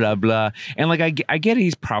blah, blah, blah. And like, I get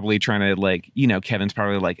he's probably trying to like, you know, Kevin's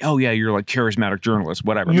probably like, oh yeah, you're like charismatic journalist,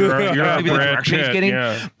 whatever. You're maybe the direction he's getting.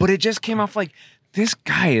 Yeah. But it just came off like, this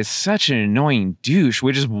guy is such an annoying douche,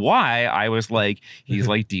 which is why I was like, he's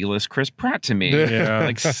like D-list Chris Pratt to me. Yeah.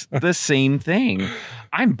 Like the same thing.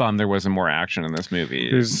 I'm bummed there wasn't more action in this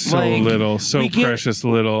movie. There's so little, so precious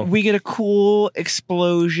little. We get a cool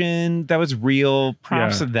explosion that was real.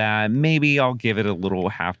 Props to that. Maybe I'll give it a little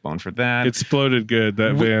half bone for that. It exploded good,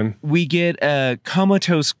 that van. We get a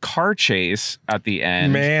comatose car chase at the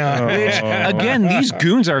end. Man. Which, again, these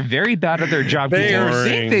goons are very bad at their job. They You are.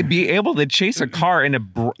 think they'd be able to chase a car in a,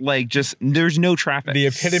 like, just, there's no traffic. The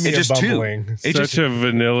epitome It's of just bumbling. Such a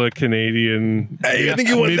vanilla Canadian. Hey, I think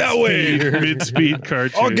you went that way. Mid-speed car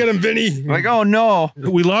chase. I'll get him, Vinny. Like, oh no.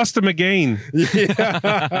 We lost him again.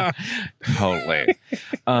 Totally.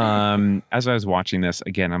 As I was watching this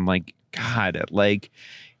again, I'm like, God, like,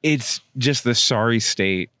 it's just the sorry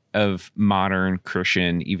state of modern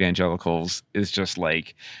Christian evangelicals is just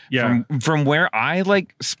like, from where I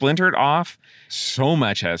like splintered off, so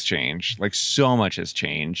much has changed. Like, so much has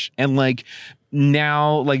changed. And like,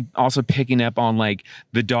 now, like, also picking up on like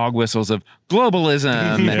the dog whistles of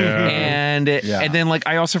globalism. And then like,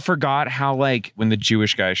 I also forgot how like when the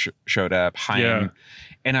Jewish guy showed up, Chaim,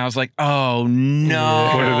 and I was like, oh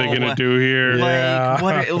no. What are they going to do here?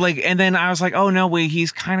 Like, and then I was like, oh no, wait,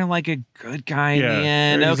 he's kind of like a good guy in the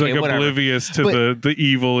end. He's okay, like whatever. oblivious to the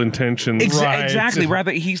evil intentions. Exactly.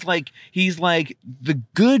 Rather, he's like the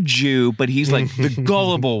good Jew, but he's like the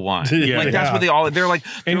gullible one. Like that's what they're like.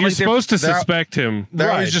 And you're supposed to suspect him.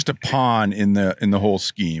 That was just a pawn in the whole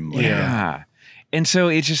scheme. Like, and so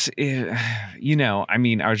it just, you know, I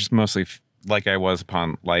mean, I was just mostly like I was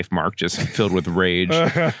upon Life Mark, just filled with rage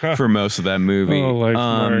for most of that movie. Oh, Life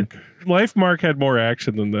Mark. Life Mark had more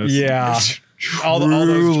action than this. Yeah. All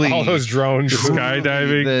those drones.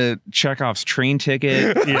 Skydiving. The Chekhov's train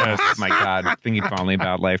ticket. Yes. Oh, my God. Thinking fondly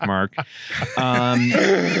about Life Mark. But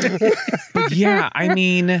yeah, I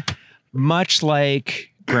mean, much like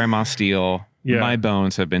Grandma Steele, my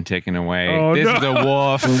bones have been taken away. Oh, this is a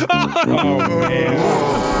wolf. Oh,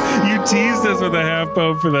 man. You teased us with a half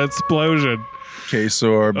bone for that explosion.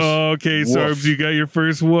 K-Sorbs. Oh, K-Sorbs, you got your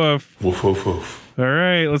first woof. Woof, woof, woof. All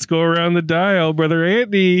right, let's go around the dial, Brother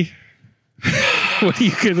Andy. What are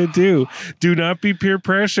you going to do? Do not be peer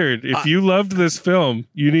pressured. If you loved this film,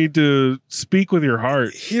 you need to speak with your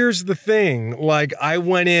heart. Here's the thing. Like, I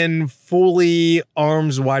went in fully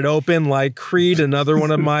arms wide open, like Creed, another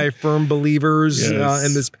one of my firm believers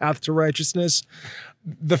in this path to righteousness.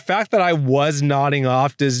 The fact that I was nodding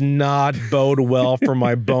off does not bode well for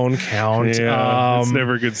my bone count. Yeah, it's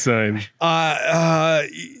never a good sign.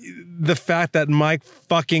 The fact that Mike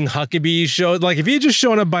fucking Huckabee showed, like, if he had just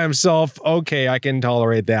shown up by himself, okay, I can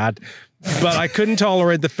tolerate that. But I couldn't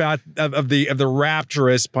tolerate the fact of the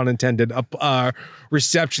rapturous, pun intended,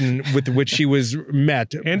 reception with which he was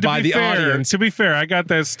met by the audience. To be fair, I got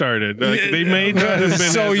that started. They made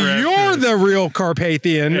so you're the real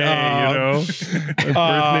Carpathian. Hey, you know, his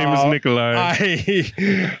birth name is Nikolai.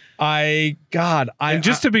 And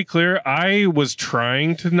just to be clear, I was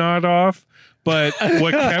trying to nod off, But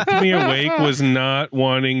what kept me awake was not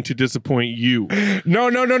wanting to disappoint you.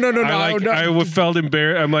 No. I felt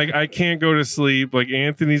embarrassed. I'm like, I can't go to sleep. Like,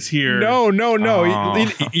 Anthony's here. No.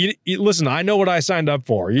 Listen, I know what I signed up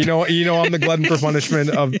for. You know, I'm the glutton for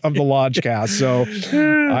punishment of the Lodge Cast. So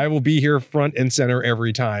I will be here front and center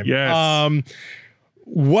every time. Yes.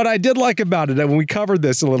 What I did like about it, and we covered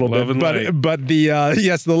this a little bit, but the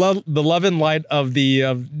love and light of the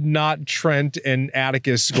not Trent and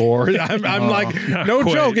Atticus score. I'm like, no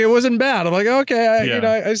quite. joke, it wasn't bad. I'm like,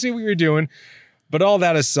 okay, I see what you're doing. But all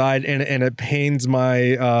that aside, and it pains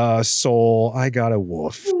my soul, I got a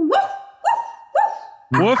woof.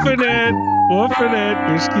 Woofing it.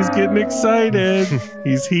 Bishki's getting excited.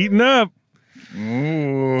 He's heating up.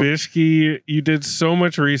 Ooh. Bishki, you did so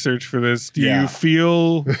much research for this. Do you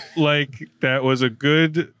feel like that was a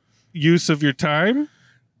good use of your time?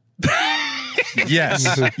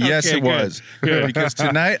 Yes, Okay, it was. Good. Because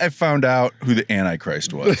tonight I found out who the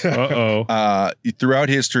Antichrist was. Throughout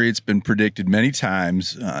history, it's been predicted many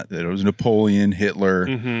times that it was Napoleon, Hitler,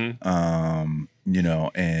 and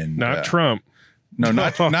not Trump. No,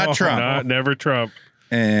 not Trump. Never Trump.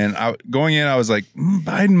 And going in, I was like,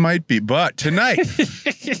 Biden might be. But tonight,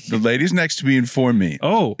 the ladies next to me informed me,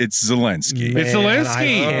 it's Zelensky. It's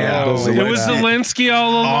Zelensky. It was Zelensky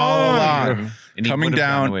all along. Coming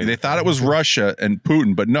down, they thought it was Russia and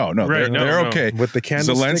Putin, but no, they're okay. With the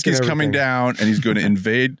candlestick Zelensky's and coming down, and he's going to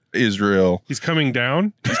invade Israel. He's coming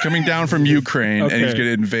down? He's coming down from Ukraine, and he's going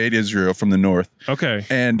to invade Israel from the north. Okay.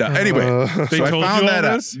 And anyway, They so I told found you that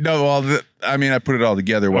all out. this? No, I put it all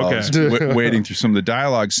together while I was waiting through some of the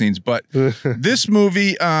dialogue scenes. But this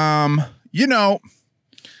movie,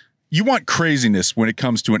 you want craziness when it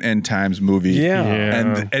comes to an end times movie. Yeah.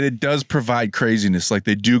 And it does provide craziness. Like,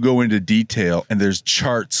 they do go into detail, and there's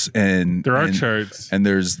charts, and there are charts, and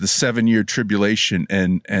there's the 7-year tribulation,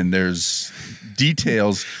 and there's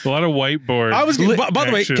details. A lot of whiteboard. By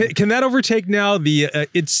the way, can that overtake now the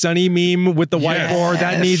It's Sunny meme with the whiteboard?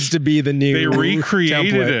 That needs to be the new. They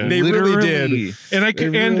recreated template. it. They really did.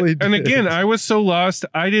 And again, I was so lost.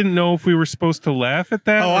 I didn't know if we were supposed to laugh at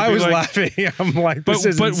that. Oh, I was laughing. I'm like, this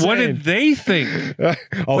is but insane. what did they think?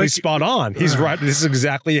 He's spot on. He's right. This is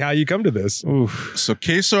exactly how you come to this. Oof. So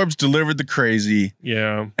K-Sorb's delivered the crazy.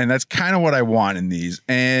 Yeah. And that's kind of what I want in these.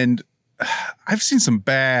 And I've seen some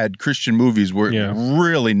bad Christian movies where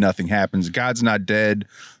really nothing happens. God's not dead.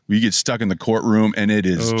 You get stuck in the courtroom, and it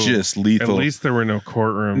is just lethal. At least there were no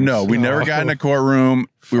courtrooms. No, we never got in a courtroom.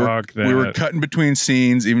 We were cutting between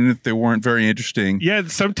scenes, even if they weren't very interesting. Yeah,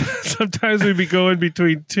 sometimes we'd be going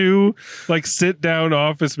between two like sit-down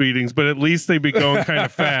office meetings, but at least they'd be going kind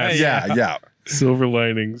of fast. Yeah. Silver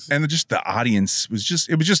linings. And just the audience was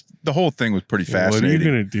the whole thing was pretty fascinating. What are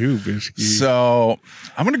you going to do, Bishki? So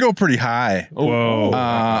I'm going to go pretty high. Whoa.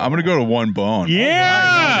 I'm going to go to one bone.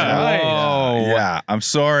 Yeah. Yeah. I'm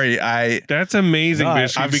sorry. That's amazing,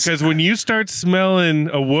 Bishki, because when you start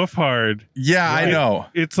smelling a woof hard. Yeah, I know.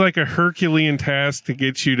 It's like a Herculean task to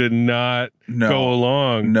get you to not go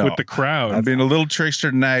along with the crowd. I've been a little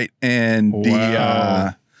trickster tonight, and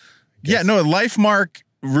Life Mark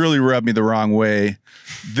really rubbed me the wrong way.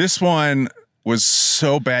 This one was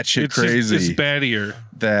so batshit crazy. It's battier.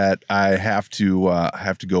 That I have to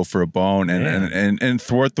go for a bone and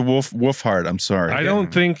thwart the wolf heart. I'm sorry. I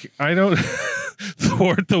don't thwart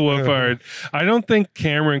the wolf heart. I don't think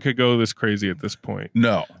Cameron could go this crazy at this point.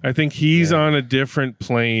 No. I think he's on a different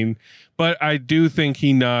plane, but I do think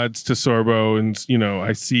he nods to Sorbo and,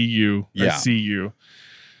 I see you. Yeah. I see you.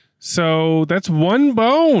 So that's one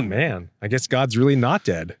bone. Man, I guess God's really not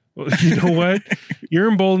dead. Well, you know what? You're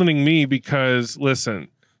emboldening me because, listen,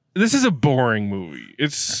 this is a boring movie.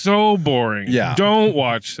 It's so boring. Yeah. Don't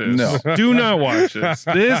watch this. No. Do not watch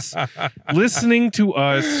this. Listening to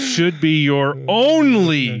us should be your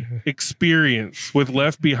only experience with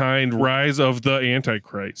Left Behind: Rise of the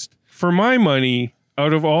Antichrist. For my money,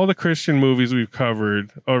 out of all the Christian movies we've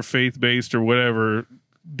covered, or faith-based or whatever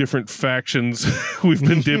different factions we've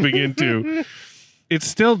been dipping into, it's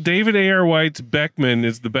still David A.R. White's Beckman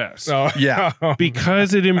is the best. Yeah.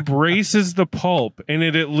 Because it embraces the pulp and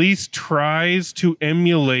it at least tries to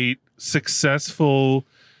emulate successful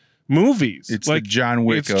movies. It's like John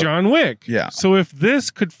Wick. It's John Wick. Yeah. So if this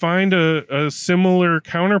could find a similar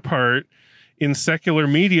counterpart in secular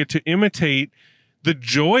media to imitate the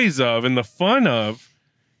joys of and the fun of,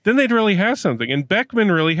 then they'd really have something. And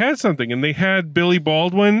Beckman really had something. And they had Billy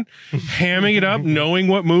Baldwin hamming it up, knowing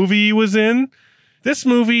what movie he was in. This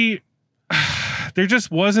movie, there just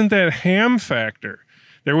wasn't that ham factor.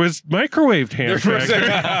 There was microwaved ham factor,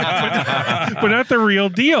 but not the real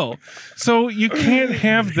deal. So you can't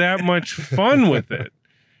have that much fun with it.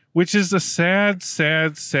 which is a sad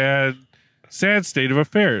state of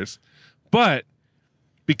affairs. But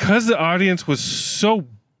because the audience was so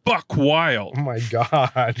buck wild. Oh my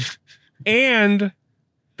God. And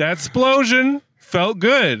that explosion felt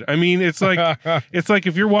good. I mean, it's like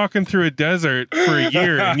if you're walking through a desert for a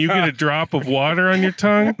year and you get a drop of water on your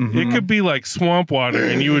tongue, it could be like swamp water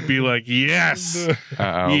and you would be like, yes.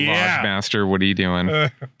 Lodge Master, what are you doing?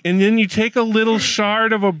 And then you take a little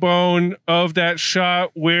shard of a bone of that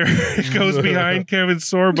shot where it goes behind Kevin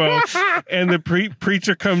Sorbo and the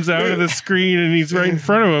preacher comes out of the screen and he's right in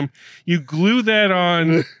front of him. You glue that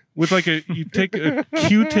on with you take a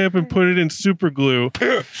Q-tip and put it in super glue,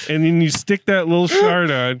 and then you stick that little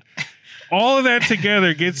shard on. All of that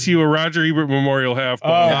together gets you a Roger Ebert Memorial half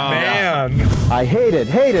bone. Oh, man. I hated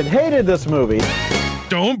this movie.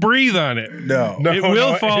 Don't breathe on it. No. It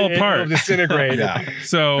will fall apart. It will disintegrate. Yeah.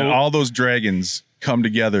 So and all those dragons come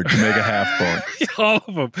together to make a half bone. all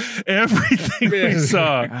of them. Everything we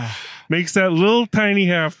saw makes that little tiny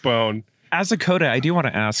half bone. As a coda, I do want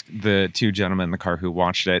to ask the two gentlemen in the car who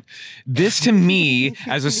watched it. This to me,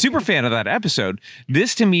 as a super fan of that episode,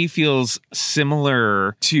 this to me feels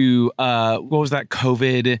similar to what was that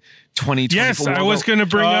COVID 2020? Yes, I was going to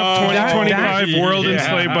bring up 2025 World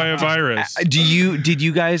Enslaved by a Virus. Did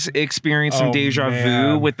you guys experience some deja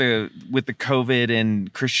vu with the COVID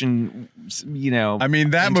and Christian? I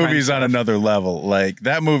mean, that movie's on another level. Like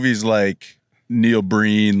that movie's like Neil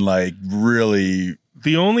Breen, like really.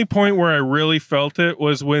 The only point where I really felt it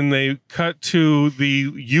was when they cut to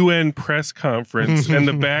the UN press conference and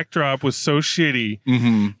the backdrop was so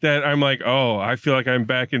shitty that I'm like, oh, I feel like I'm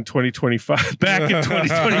back in 2025. Back in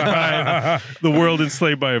 2025, the world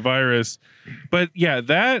enslaved by a virus. But yeah,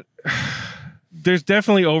 there's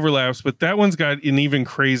definitely overlaps, but that one's got an even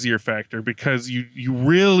crazier factor because you're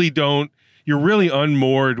really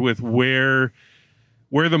unmoored with where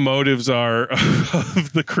the motives are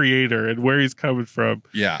of the creator and where he's coming from.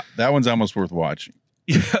 Yeah, that one's almost worth watching.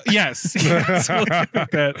 Yes.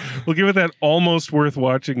 We'll give it that almost worth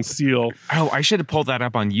watching seal. Oh, I should have pulled that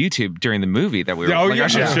up on YouTube during the movie that we were. I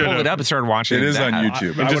should have pulled it up and started watching. It is on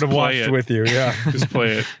YouTube. I would have watched it with you. Yeah, just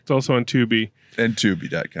play it. It's also on Tubi. And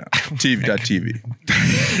Tubi.com. TV.tv.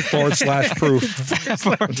 /proof.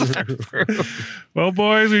 Well,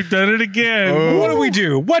 boys, we've done it again. Oh. What do we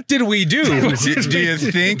do? What did we do? Do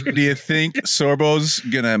you think Sorbo's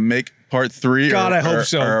gonna make part 3? God, I hope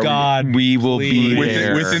so. God, we will be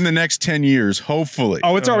there within the next 10 years, hopefully.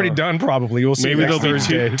 Oh, it's already done. Probably. We'll see. Maybe there'll be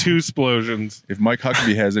Thursday. two explosions. If Mike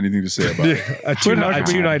Huckabee has anything to say about it, a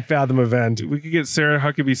two-night Fathom event. We could get Sarah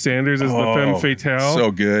Huckabee Sanders as the femme fatale.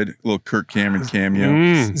 So good, little Kirk Cameron cameo.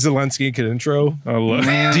 Zelensky could intro. I love.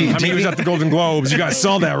 He was at the Golden Globes. You guys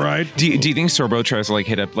saw that, right? Do you think Sorbo tries to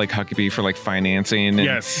hit up Huckabee for financing? And,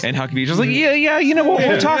 yes. And Huckabee just yeah. You know what?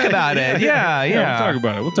 We'll talk about it. Yeah.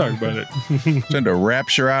 We'll talk about it. Time to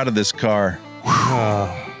rapture out of this car.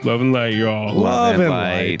 Love and light, y'all. Love and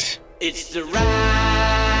light. It's the rise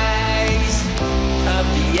of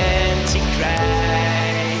the Antichrist.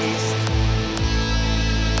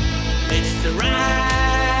 It's the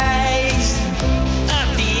rise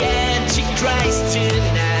of the Antichrist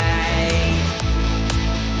tonight.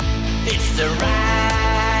 It's the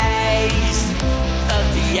rise of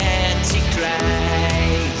the Antichrist.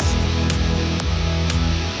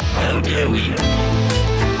 How dare we?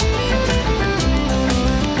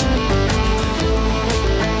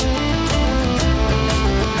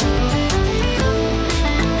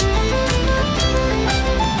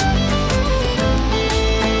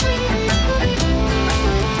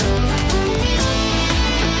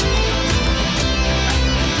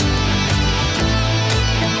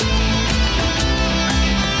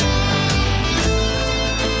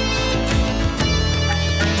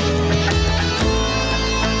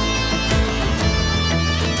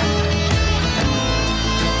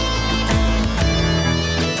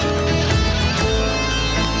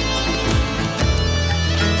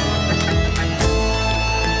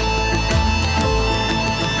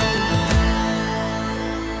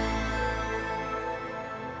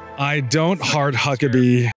 I don't heart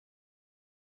Huckabee.